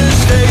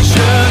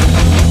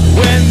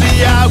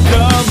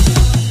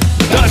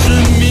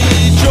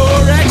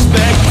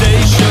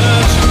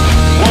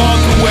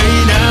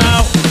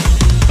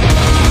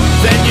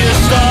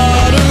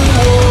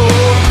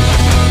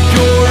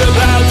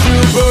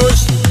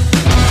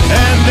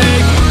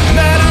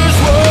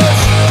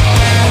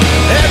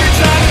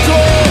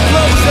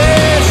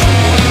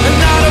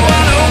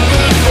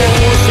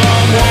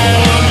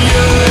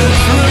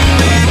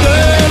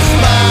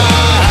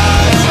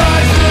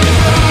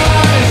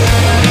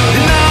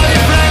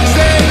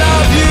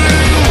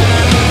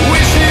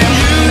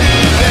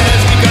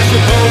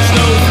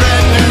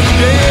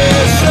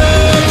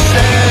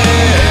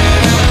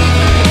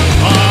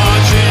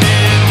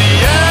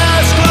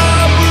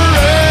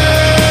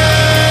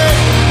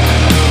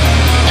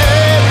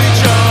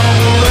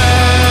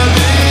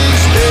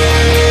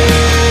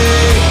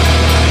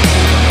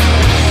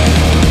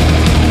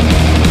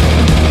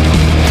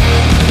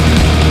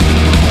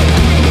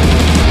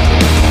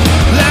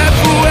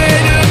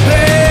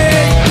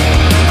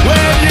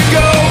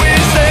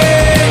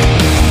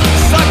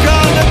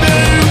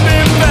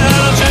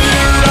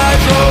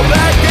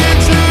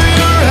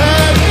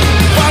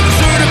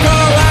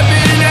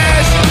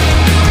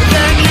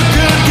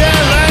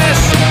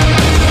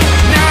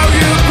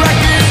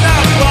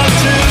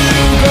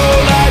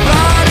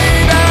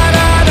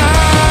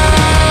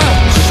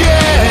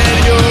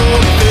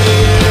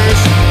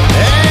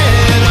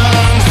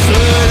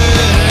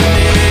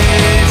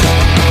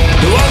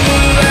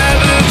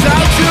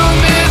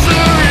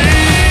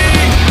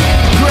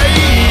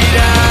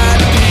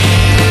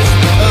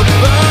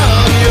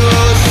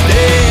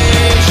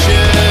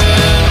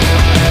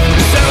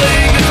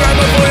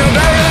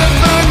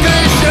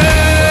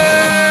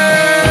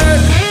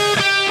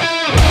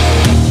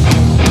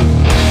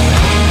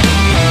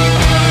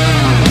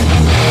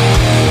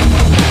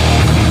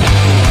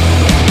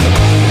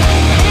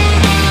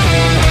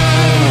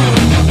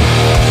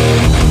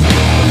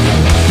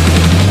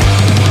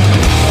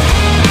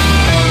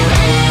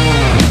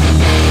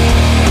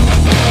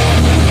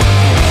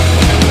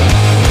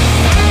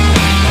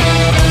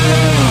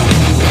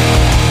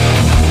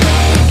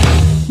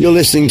You're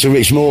listening to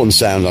Rich Morton's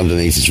sound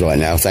underneath us right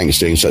now. Thanks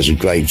for doing such a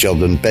great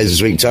job on Bez this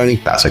week, Tony.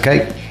 That's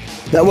okay.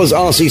 That was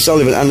R.C.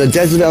 Sullivan and The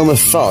Death of Elmer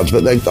Fudd,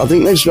 but I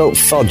think they spelled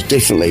Fudd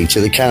differently to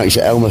the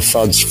character Elmer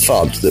Fudd's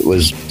Fudd that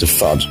was the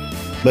Fudd.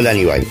 But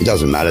anyway, it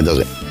doesn't matter, does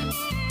it?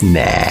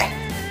 Nah.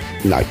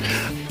 No.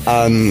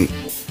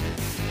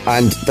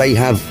 And they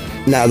have...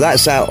 Now,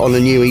 that's out on a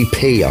new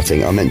EP, I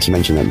think. I meant to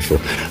mention that before.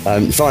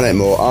 Find out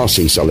more,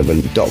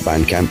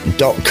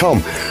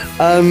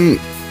 rcsullivan.bandcamp.com.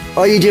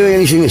 Are you doing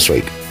anything this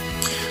week?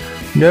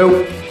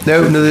 No,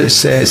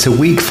 it's a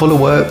week full of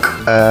work,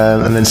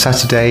 and then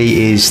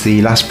Saturday is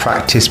the last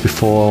practice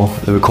before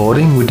the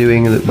recording. We're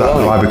doing the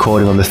live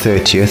recording on the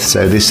 30th,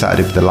 so this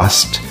Saturday will be the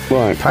last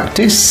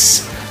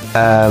practice.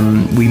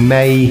 We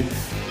may...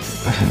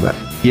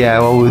 Yeah,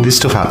 well, there's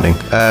stuff happening.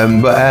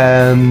 But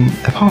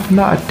apart from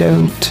that, I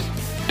don't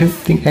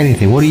think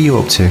anything. What are you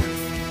up to?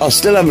 I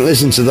still haven't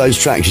listened to those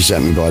tracks you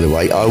sent me, by the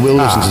way. I will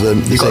listen to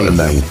them this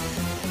evening.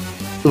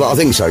 Well, I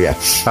think so, yeah.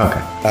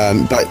 Okay.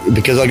 But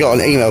because I got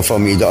an email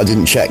from you that I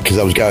didn't check because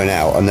I was going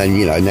out, and then,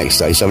 next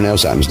day someone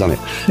else has done it.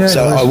 Yeah,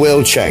 so I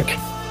will check.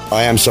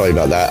 I am sorry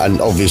about that, and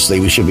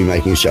obviously we should be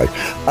making a show.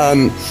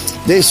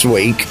 This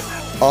week,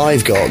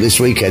 I've got, this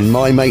weekend,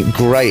 my mate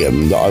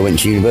Graham, that I went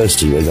to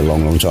university with a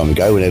long, long time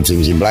ago when everything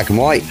was in black and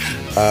white.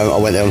 I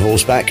went there on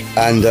horseback,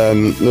 and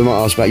we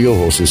might ask about your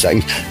horse in a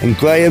second. And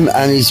Graham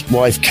and his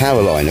wife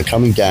Caroline are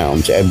coming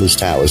down to Edwards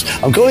Towers.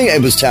 I'm calling it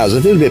Edwards Towers.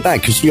 I feel a bit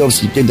bad because you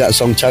obviously did that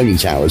song Tony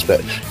Towers,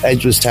 but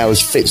Edwards Towers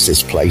fits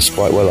this place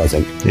quite well, I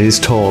think. It is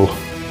tall.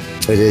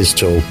 It is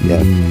tall,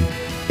 yeah.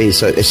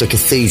 It's a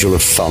cathedral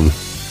of fun.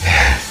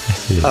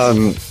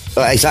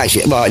 It's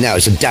actually, right now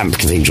it's a damp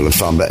cathedral of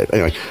fun, but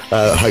anyway,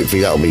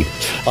 hopefully that'll be,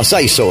 I'll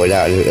say, sorted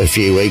out in a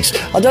few weeks.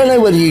 I don't know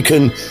whether you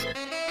can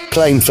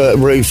claim for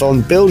roof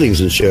on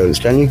buildings insurance,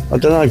 can you? I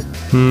don't know.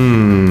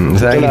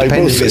 It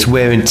depends if it's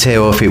wear and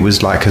tear or if it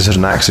was like a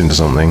sudden accident or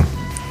something.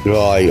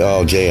 Right,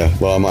 oh dear.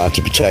 Well, I might have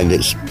to pretend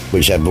it's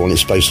whichever one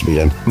it's supposed to be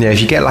then. Yeah, if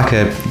you get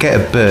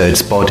a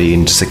bird's body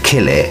and just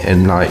kill it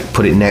and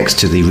put it next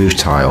to the roof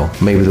tile,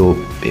 maybe it will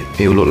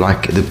look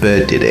like the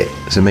bird did it.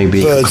 So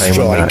maybe bird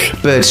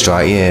strike. Bird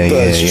strike, yeah,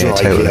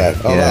 totally.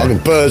 Yeah.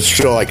 Bird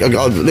strike. I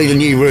need a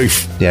new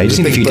roof. Yeah, you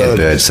just need a few dead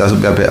birds.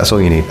 That's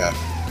all you need. Yeah.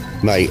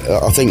 Mate,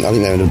 I think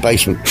they're in the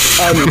basement.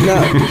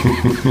 No.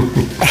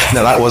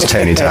 No, that was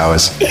Tony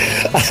Towers.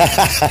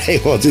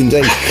 It was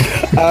indeed.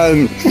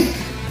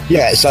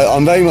 Yeah, so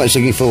I'm very much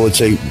looking forward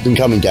to them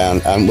coming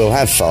down, and we'll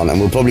have fun, and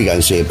we'll probably go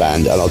and see a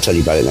band, and I'll tell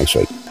you about it next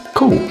week.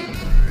 Cool.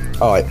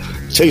 All right,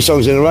 2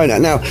 songs in a row now.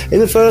 Now, in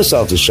the first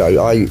half of the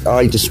show,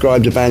 I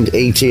described the band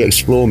E.T.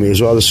 Explore Me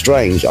as rather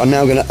strange. I'm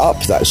now going to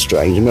up that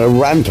strange. I'm going to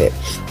ramp it,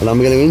 and I'm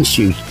going to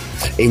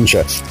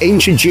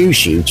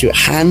introduce you to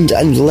Hand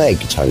and Leg,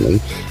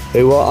 Tony,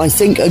 who are, I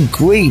think, a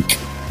Greek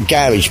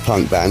garage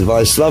punk band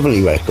via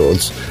Slovenly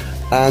Records.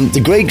 And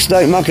the Greeks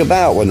don't muck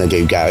about when they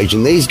do garage,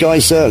 and these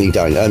guys certainly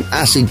don't.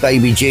 Acid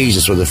Baby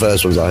Jesus were the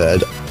first ones I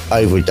heard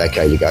over a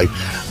decade ago.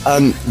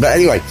 But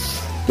anyway,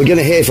 we're going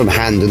to hear from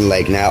Hand and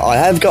Leg now. I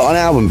have got an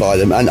album by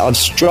them, and I've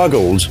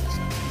struggled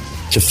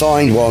to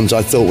find ones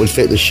I thought would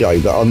fit the show,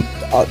 but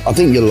I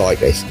think you'll like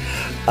this.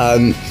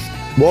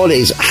 What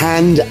is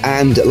Hand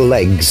and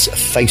Leg's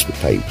Facebook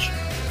page?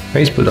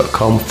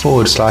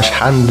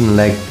 Facebook.com/Hand and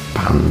Leg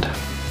Band.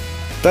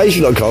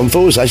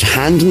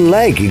 Facebook.com/Hand and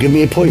Leg. You give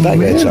me a point back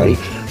there, Tony.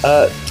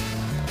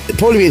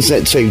 Probably the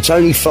internet too.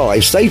 Tony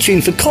 5. Stay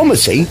tuned for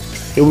Comedy,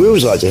 who we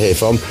always like to hear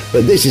from.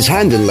 But this is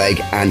Hand and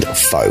Leg and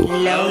Foe.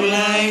 Low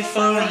life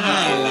or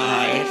high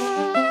life,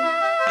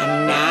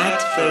 I'm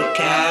not for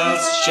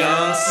cows,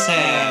 John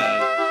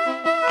said.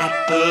 I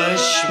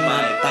push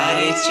my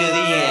body to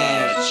the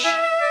edge.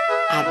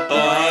 I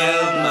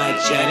boiled my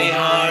Johnny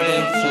heart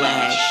and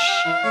flesh.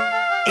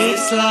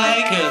 It's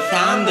like a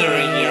thunder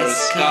in your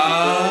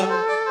skull.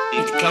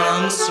 It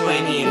comes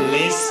when you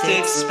least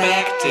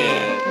expect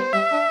it.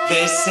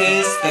 This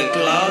is the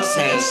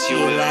closest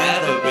you'll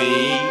ever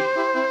be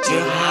to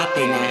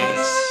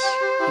happiness.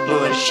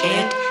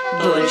 Bullshit,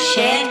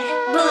 bullshit,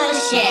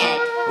 bullshit.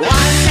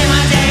 What's in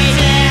my day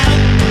deal?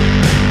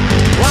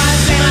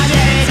 What's in my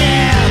day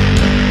deal?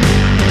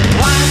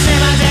 What's in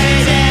my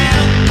day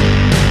deal?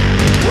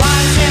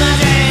 What's in my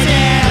day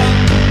deal?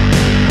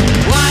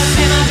 What's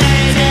in my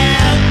day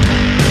deal?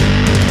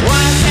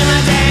 What's in my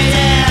day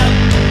deal?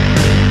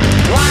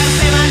 What's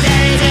in my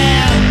day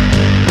deal?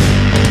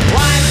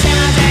 What's in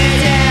my day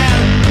deal?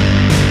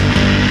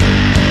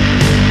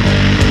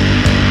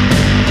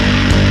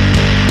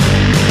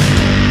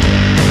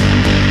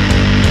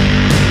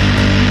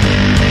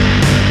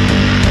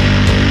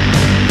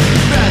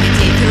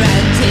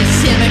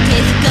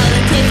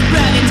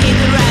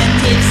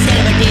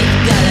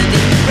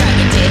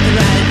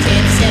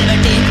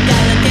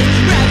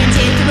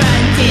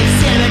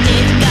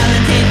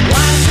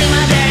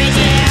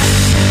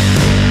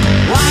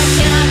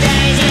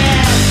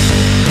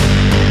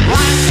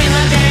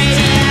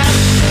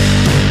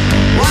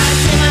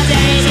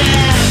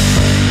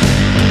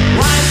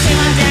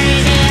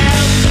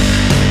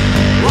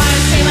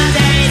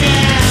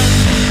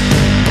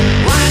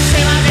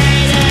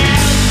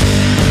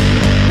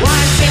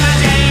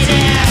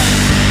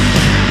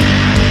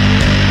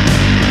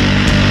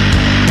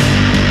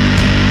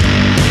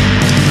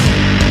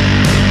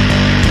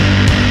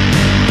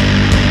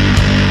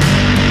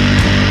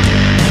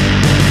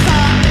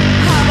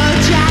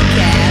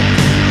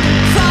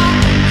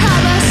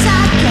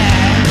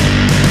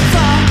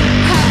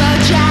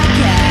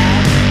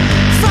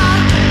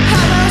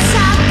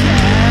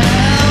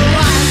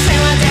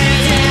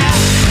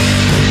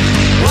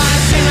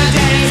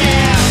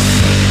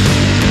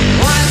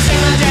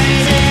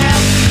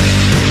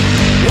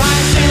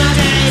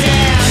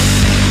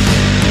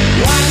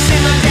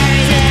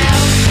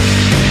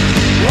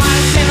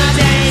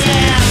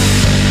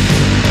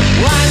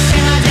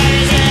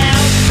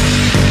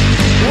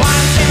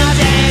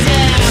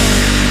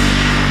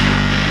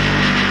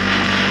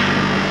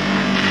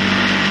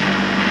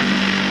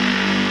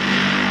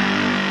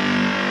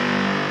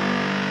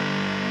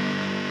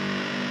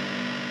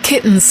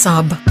 Kitten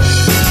Sub.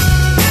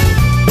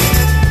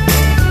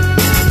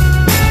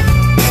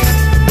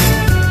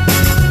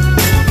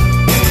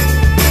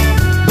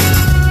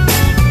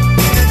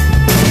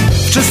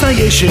 Wczesna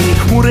jesień,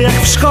 chmury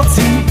jak w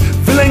Szkocji,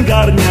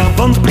 wylęgarnia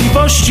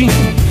wątpliwości.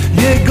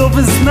 Jego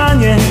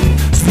wyznanie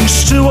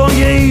zniszczyło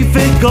jej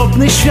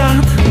wygodny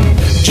świat.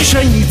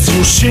 Dzisiaj nic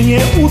już się nie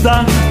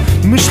uda,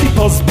 myśli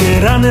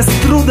pozbierane z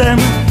trudem.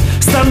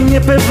 Stan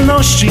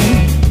niepewności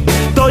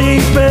to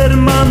jej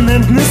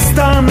permanentny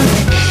stan.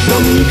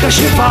 Dominika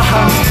się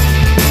waha,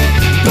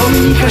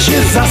 Dominika się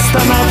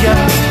zastanawia,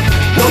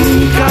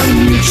 Dominika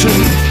milczy,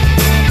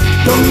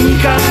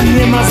 Dominika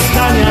nie ma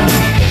zdania.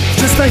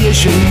 Wczesna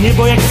jesień,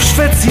 niebo jak w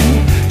Szwecji,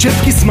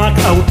 cierpki smak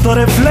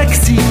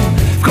autorefleksji.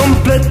 W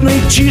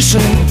kompletnej ciszy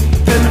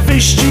ten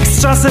wyścig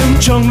z czasem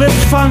ciągle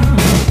trwa.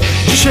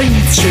 Dzisiaj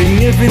nic się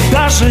nie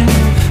wydarzy,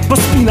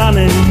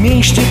 pospinane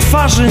mięśnie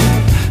twarzy.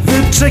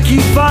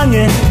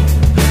 Wyczekiwanie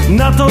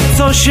na to,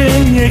 co się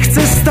nie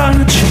chce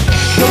stać.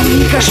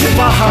 Dominika się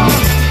waha,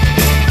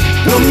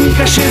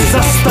 Dominika się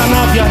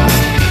zastanawia,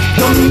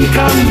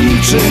 Dominika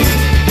milczy,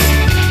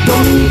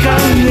 Dominika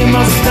nie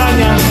ma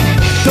zdania.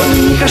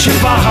 Dominika się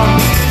waha,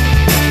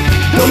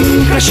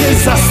 Dominika się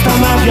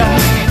zastanawia,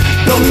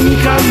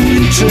 Dominika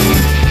milczy,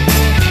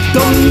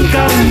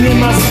 Dominika nie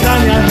ma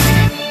zdania.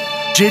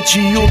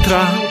 Dzieci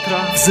jutra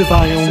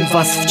wzywają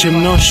was w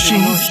ciemności.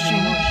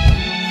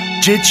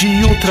 Dzieci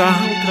jutra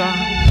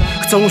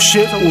chcą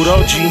się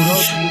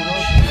urodzić,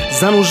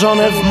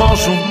 zanurzone w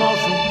morzu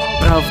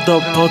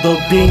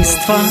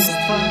prawdopodobieństwa.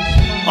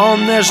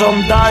 One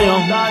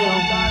żądają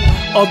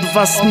od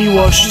was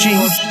miłości.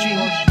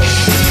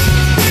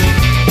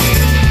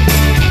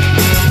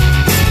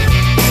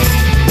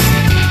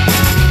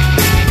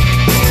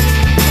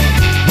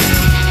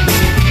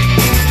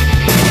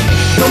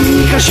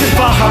 Dominika się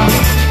waha,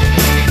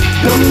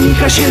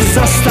 Dominika się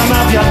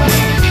zastanawia,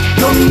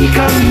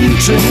 Dominika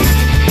milczy,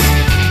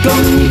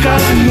 Dominika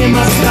nie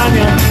ma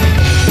zdania.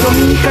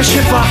 Dominika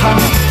się waha,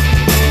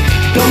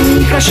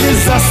 Dominika się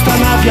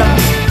zastanawia,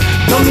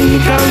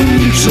 Dominika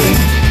milczy,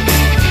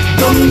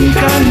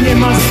 Dominika nie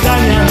ma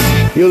zdania.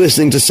 You're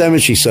listening to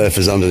Cemetery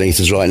Surfers underneath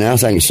us right now.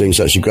 Thanks for doing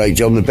such a great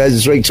job on the beds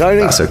this week,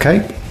 Tony. That's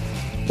okay.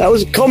 That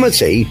was a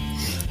comedy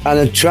and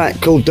a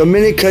track called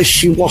Dominika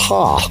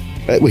Shiwaha,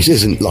 which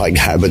isn't like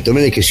that, but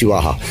Dominika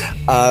Shiwaha,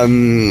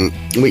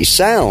 which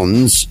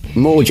sounds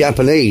more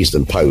Japanese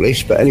than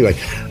Polish. But anyway,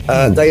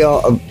 they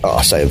are,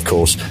 I say of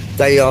course,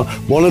 they are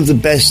one of the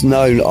best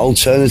known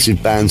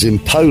alternative bands in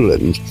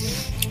Poland.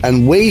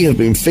 And we have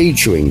been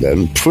featuring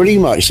them pretty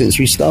much since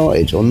we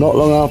started, or not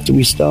long after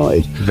we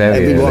started.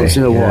 Every once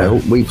in a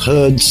while, we've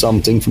heard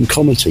something from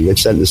Comedy. They've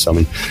sent us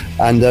something.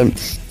 And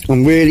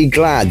I'm really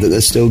glad that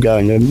they're still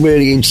going. They're a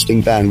really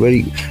interesting band,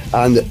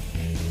 and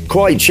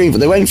quite cheap.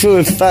 They went through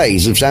a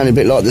phase of sounding a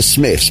bit like the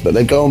Smiths, but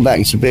they've gone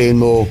back to being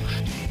more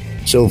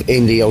sort of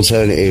indie,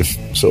 alternative,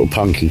 sort of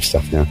punky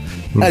stuff now.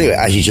 Anyway,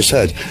 as you just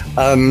heard,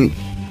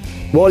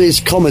 what is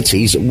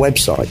Comety's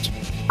website?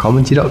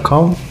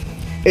 Comedy.com?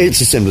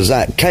 It's as simple as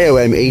that.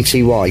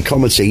 Komety,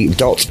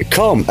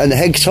 comedy.com. And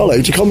head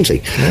hello to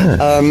Comedy.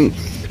 Yeah.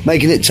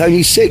 Making it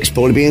Tony 6,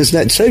 Paulie B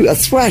Internet 2. A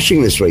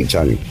thrashing this week,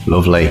 Tony.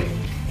 Lovely.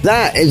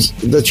 That is,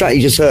 the track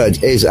you just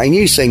heard is a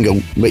new single,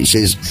 which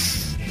is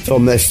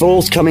from their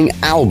forthcoming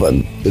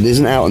album that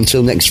isn't out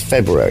until next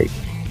February.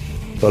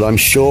 But I'm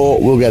sure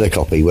we'll get a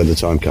copy when the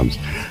time comes.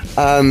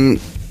 Have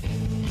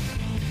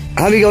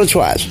you got a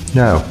twat?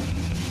 No.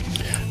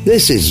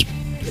 This is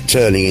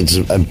turning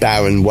into a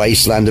barren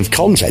wasteland of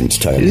content,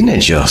 Tony. Isn't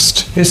it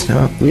just? Isn't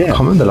it? Yeah. I can't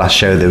remember the last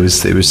show it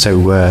was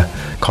so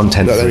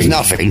content free. There was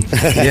nothing.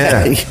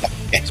 Yeah.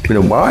 It's been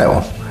a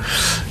while.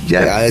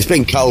 Yeah. It's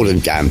been cold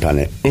and damp,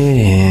 hasn't it?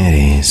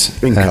 It is. It's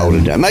been cold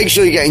and damp. Make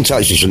sure you get in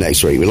touch with us for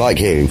next week. We like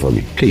hearing from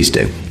you. Please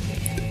do.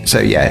 So,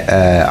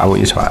 I want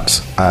your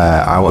twats.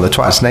 I want the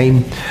twat's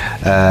name,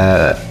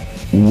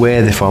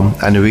 where they're from,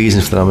 and the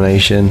reason for the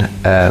nomination.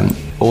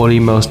 All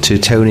emails to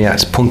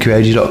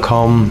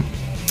tony@punkyradio.com.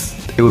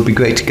 It would be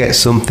great to get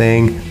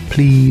something,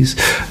 please.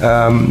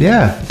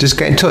 Just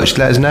get in touch,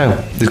 let us know.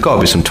 There's got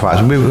to be some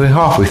twats. We're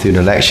halfway through an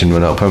election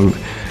run up.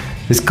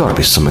 There's got to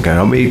be something going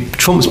on. I mean,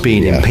 Trump's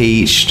been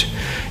impeached.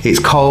 It's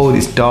cold,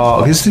 it's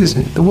dark.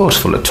 The world's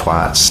full of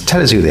twats.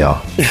 Tell us who they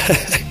are.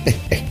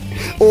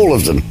 All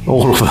of them.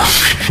 All of them.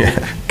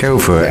 Yeah. Go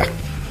for it.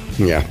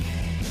 Yeah.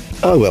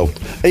 Oh, well.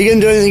 Are you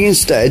going to do anything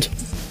instead?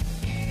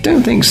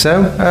 Don't think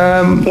so.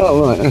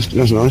 Oh, right.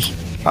 That's nice.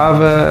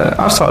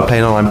 I've started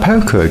playing online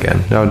poker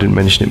again. No, I didn't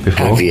mention it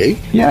before. Have you?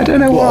 Yeah, I don't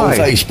know why. On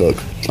Facebook?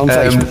 On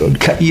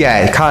Facebook?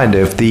 Yeah, kind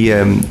of.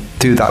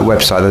 Through that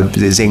website,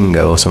 the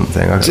Zynga or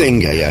something.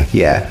 Zynga, yeah.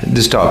 Yeah,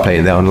 just started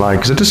playing there online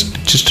because I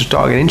just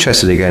started getting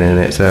interested again in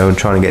it. So I'm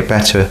trying to get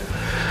better.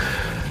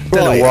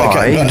 Don't know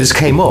why. It just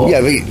came up. Yeah,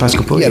 but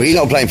you're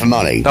not playing for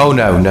money. Oh,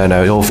 no.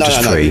 It's all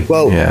just free.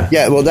 Well,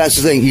 well, that's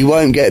the thing. You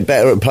won't get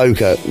better at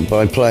poker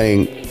by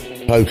playing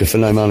poker for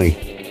no money.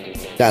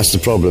 That's the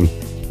problem.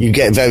 You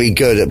get very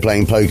good at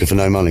playing poker for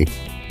no money.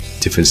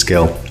 Different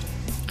skill.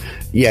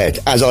 Yeah,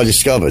 as I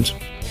discovered.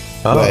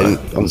 when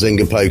on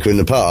Zynga Poker in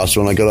the past,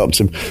 when I got up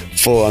to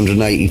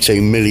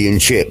 482 million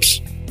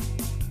chips,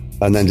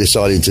 and then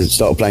decided to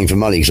start playing for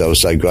money because I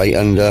was so great,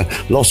 and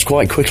lost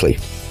quite quickly.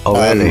 Oh,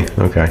 really?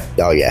 Okay.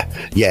 Oh, yeah.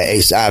 Yeah,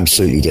 it's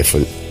absolutely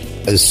different.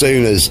 As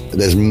soon as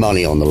there's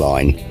money on the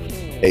line,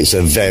 it's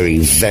a very,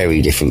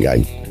 very different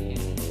game.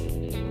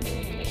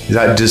 Is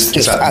that just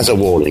as a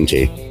warning to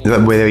you? Is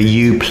that whether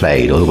you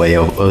played or the way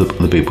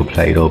other people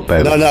played, or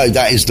both? No,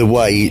 that is the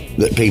way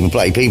that people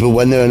play. People,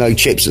 when there are no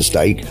chips at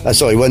stake,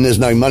 when there's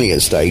no money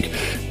at stake,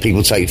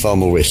 people take far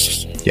more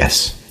risks.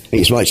 Yes.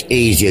 It's much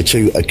easier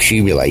to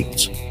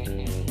accumulate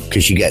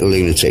because you get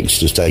lunatics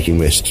just taking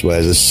risks,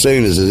 whereas as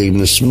soon as there's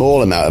even a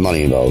small amount of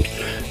money involved,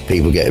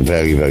 people get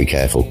very, very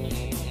careful.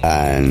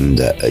 And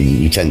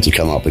you tend to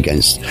come up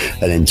against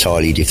an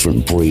entirely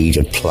different breed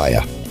of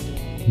player.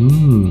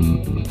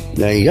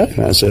 There you go.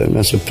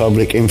 That's a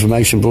public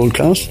information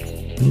broadcast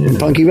on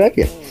Punky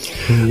Radio.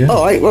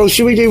 All right. Well,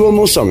 should we do one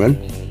more song then?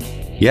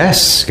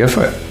 Yes, go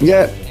for it.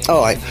 Yeah.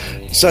 All right.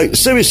 So,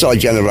 Suicide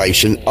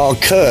Generation are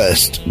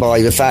cursed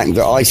by the fact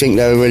that I think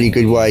they're a really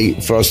good way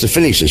for us to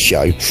finish this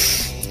show.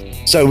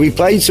 So we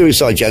played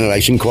Suicide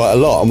Generation quite a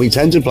lot, and we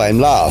tend to play them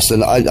last.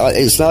 And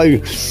there's no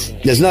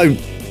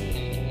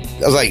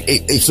way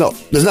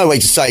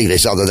to say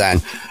this other than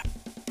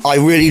I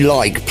really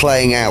like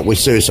playing out with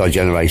Suicide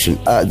Generation.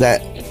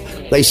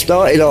 They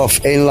started off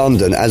in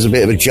London as a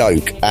bit of a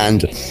joke,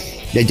 and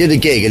they did a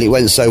gig and it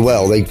went so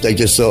well, they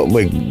just thought,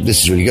 well,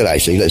 this is really good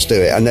actually, let's do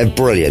it. And they're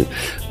brilliant.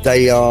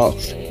 They are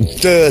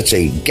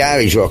dirty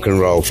garage rock and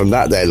roll from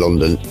there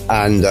London,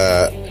 and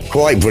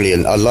quite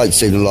brilliant. I'd like to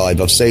see them live.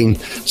 I've seen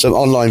some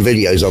online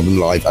videos of them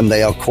live, and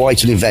they are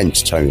quite an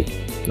event, Tony.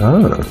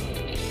 Oh.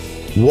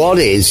 What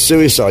is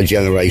Suicide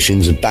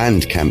Generation's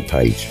Bandcamp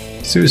page?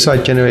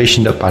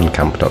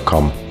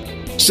 suicidegeneration.bandcamp.com.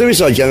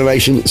 Suicide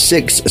Generation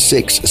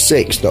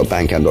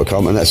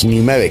 666.bandcamp.com, and that's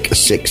numeric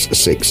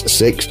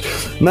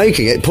 666,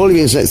 making it Paulie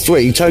Internet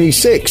 3, Tony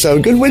 6. So a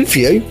good win for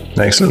you.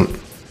 Excellent.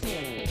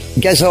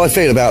 Guess how I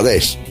feel about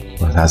this?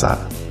 Well, how's that?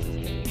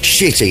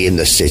 Shitty in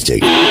the city.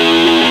 I'm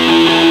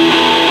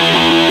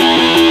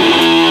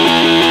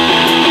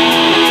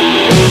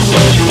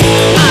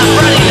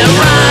running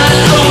around,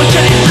 oh,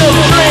 chasing so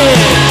dread.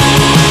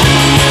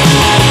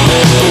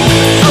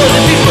 Oh,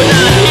 the people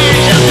not here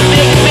just to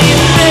make me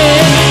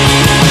sick.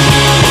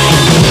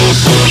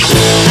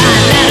 I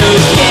let her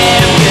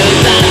scare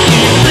cause I'm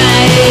too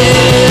mad.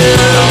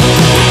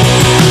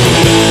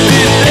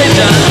 This bitch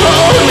just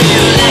hold me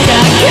like I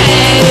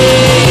can.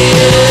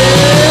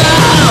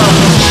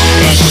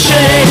 It's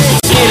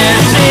shitty in a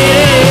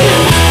city,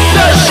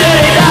 so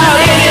shitty down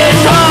in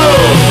this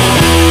hole.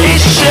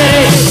 It's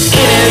shitty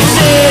in a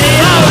city.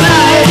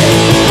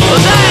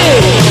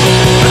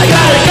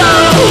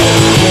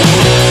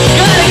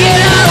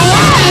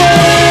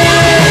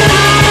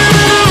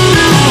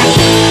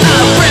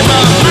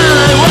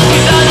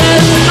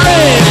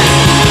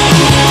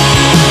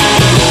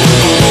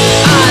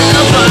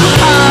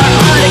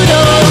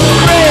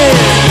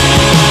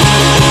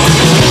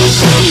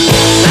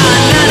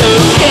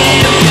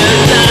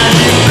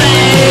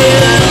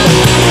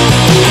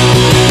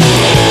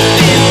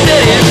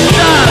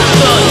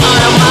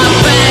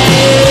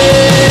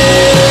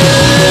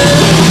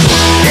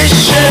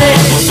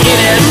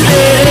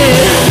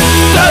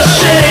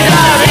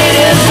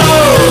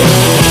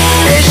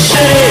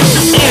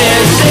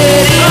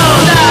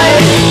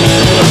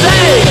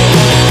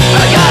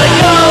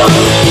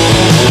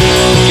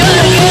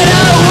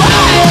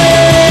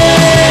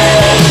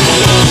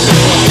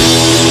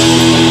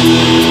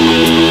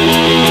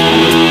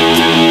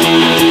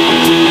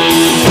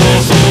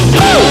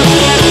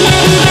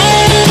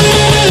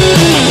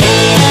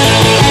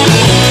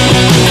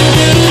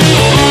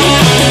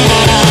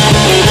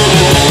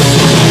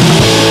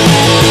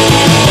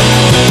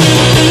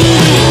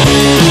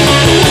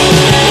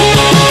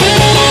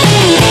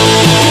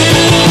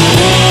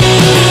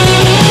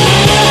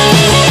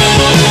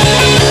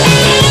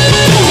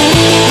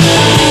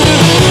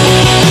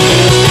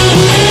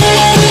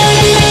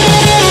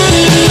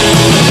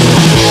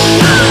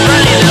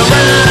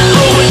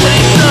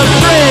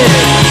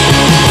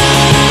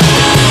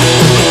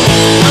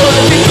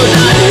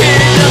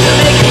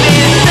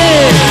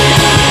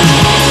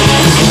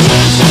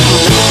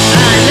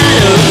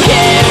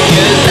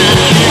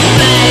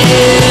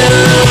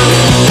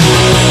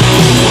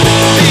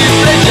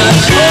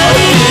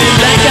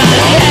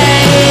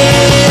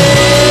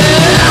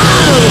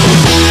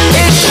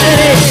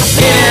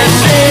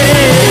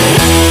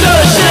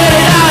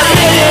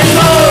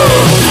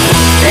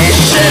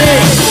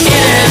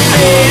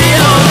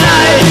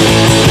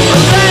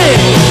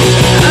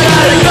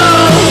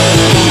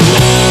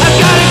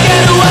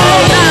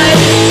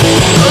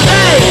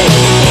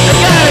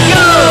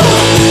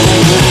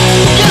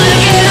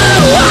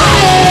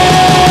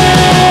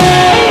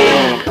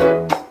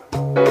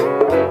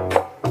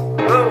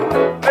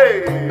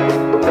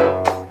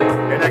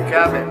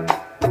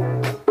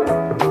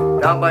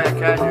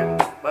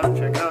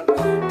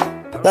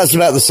 that's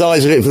about the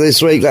size of it for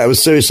this week. That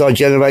was Suicide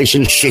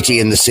Generation,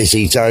 Shitty in the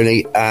City,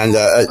 Tony, and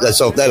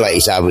that's off their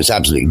latest album. It's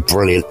absolutely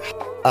brilliant.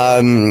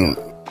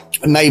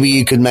 Maybe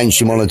you could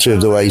mention one or two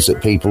of the ways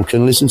that people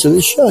can listen to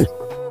this show.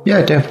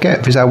 Yeah, don't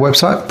forget, visit our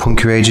website,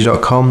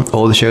 punkyradio.com.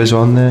 All the shows are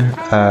on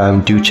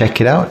there. Do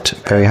check it out.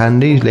 Very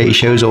handy. Latest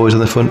shows always on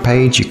the front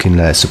page. You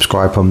can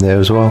subscribe from there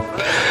as well.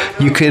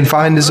 You can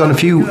find us on a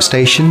few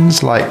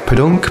stations like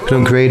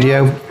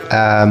punkradio.com,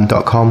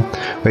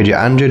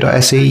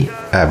 radioandroid.se,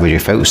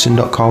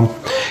 radiofocusin.com.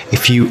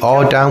 If you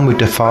are down with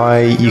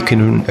Defy, you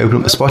can open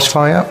up the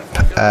Spotify app,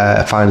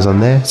 find us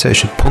on there.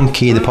 Search for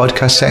Punky in the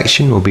podcast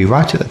section, will be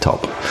right at the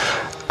top.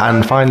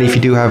 And finally, if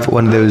you do have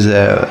one of those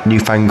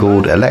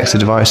newfangled Alexa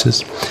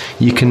devices,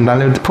 you can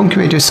download the Punky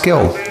Radio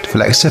skill for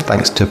Alexa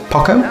thanks to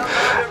Poco.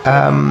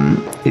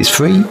 It's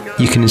free.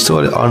 You can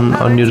install it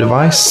on your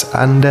device,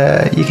 and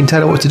you can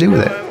tell her what to do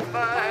with it.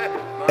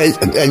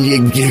 And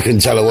you can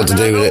tell her what to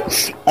do with it.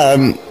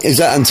 Is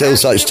that until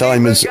such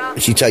time as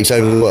she takes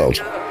over the world?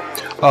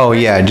 Oh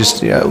yeah,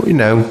 just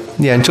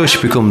until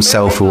she becomes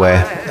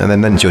self-aware,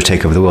 and then she'll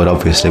take over the world,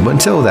 obviously. But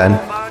until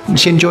then,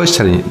 she enjoys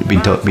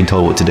being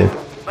told what to do.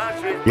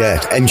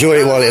 Yeah, enjoy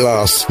it while it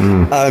lasts.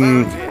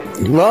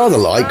 Rather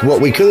like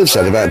what we could have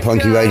said about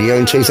Punky Radio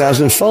in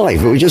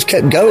 2005, but we just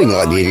kept going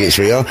like the idiots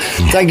we are.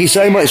 Thank you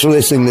so much for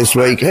listening this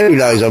week. Who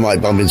knows, I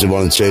might bump into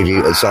one or two of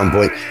you at some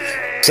point.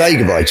 Say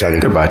goodbye, Tony.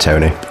 Goodbye,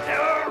 Tony.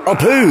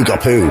 Opoo,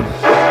 opoo.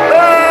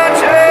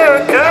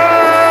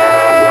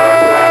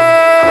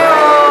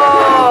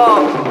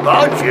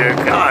 But you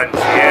can't,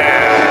 yeah.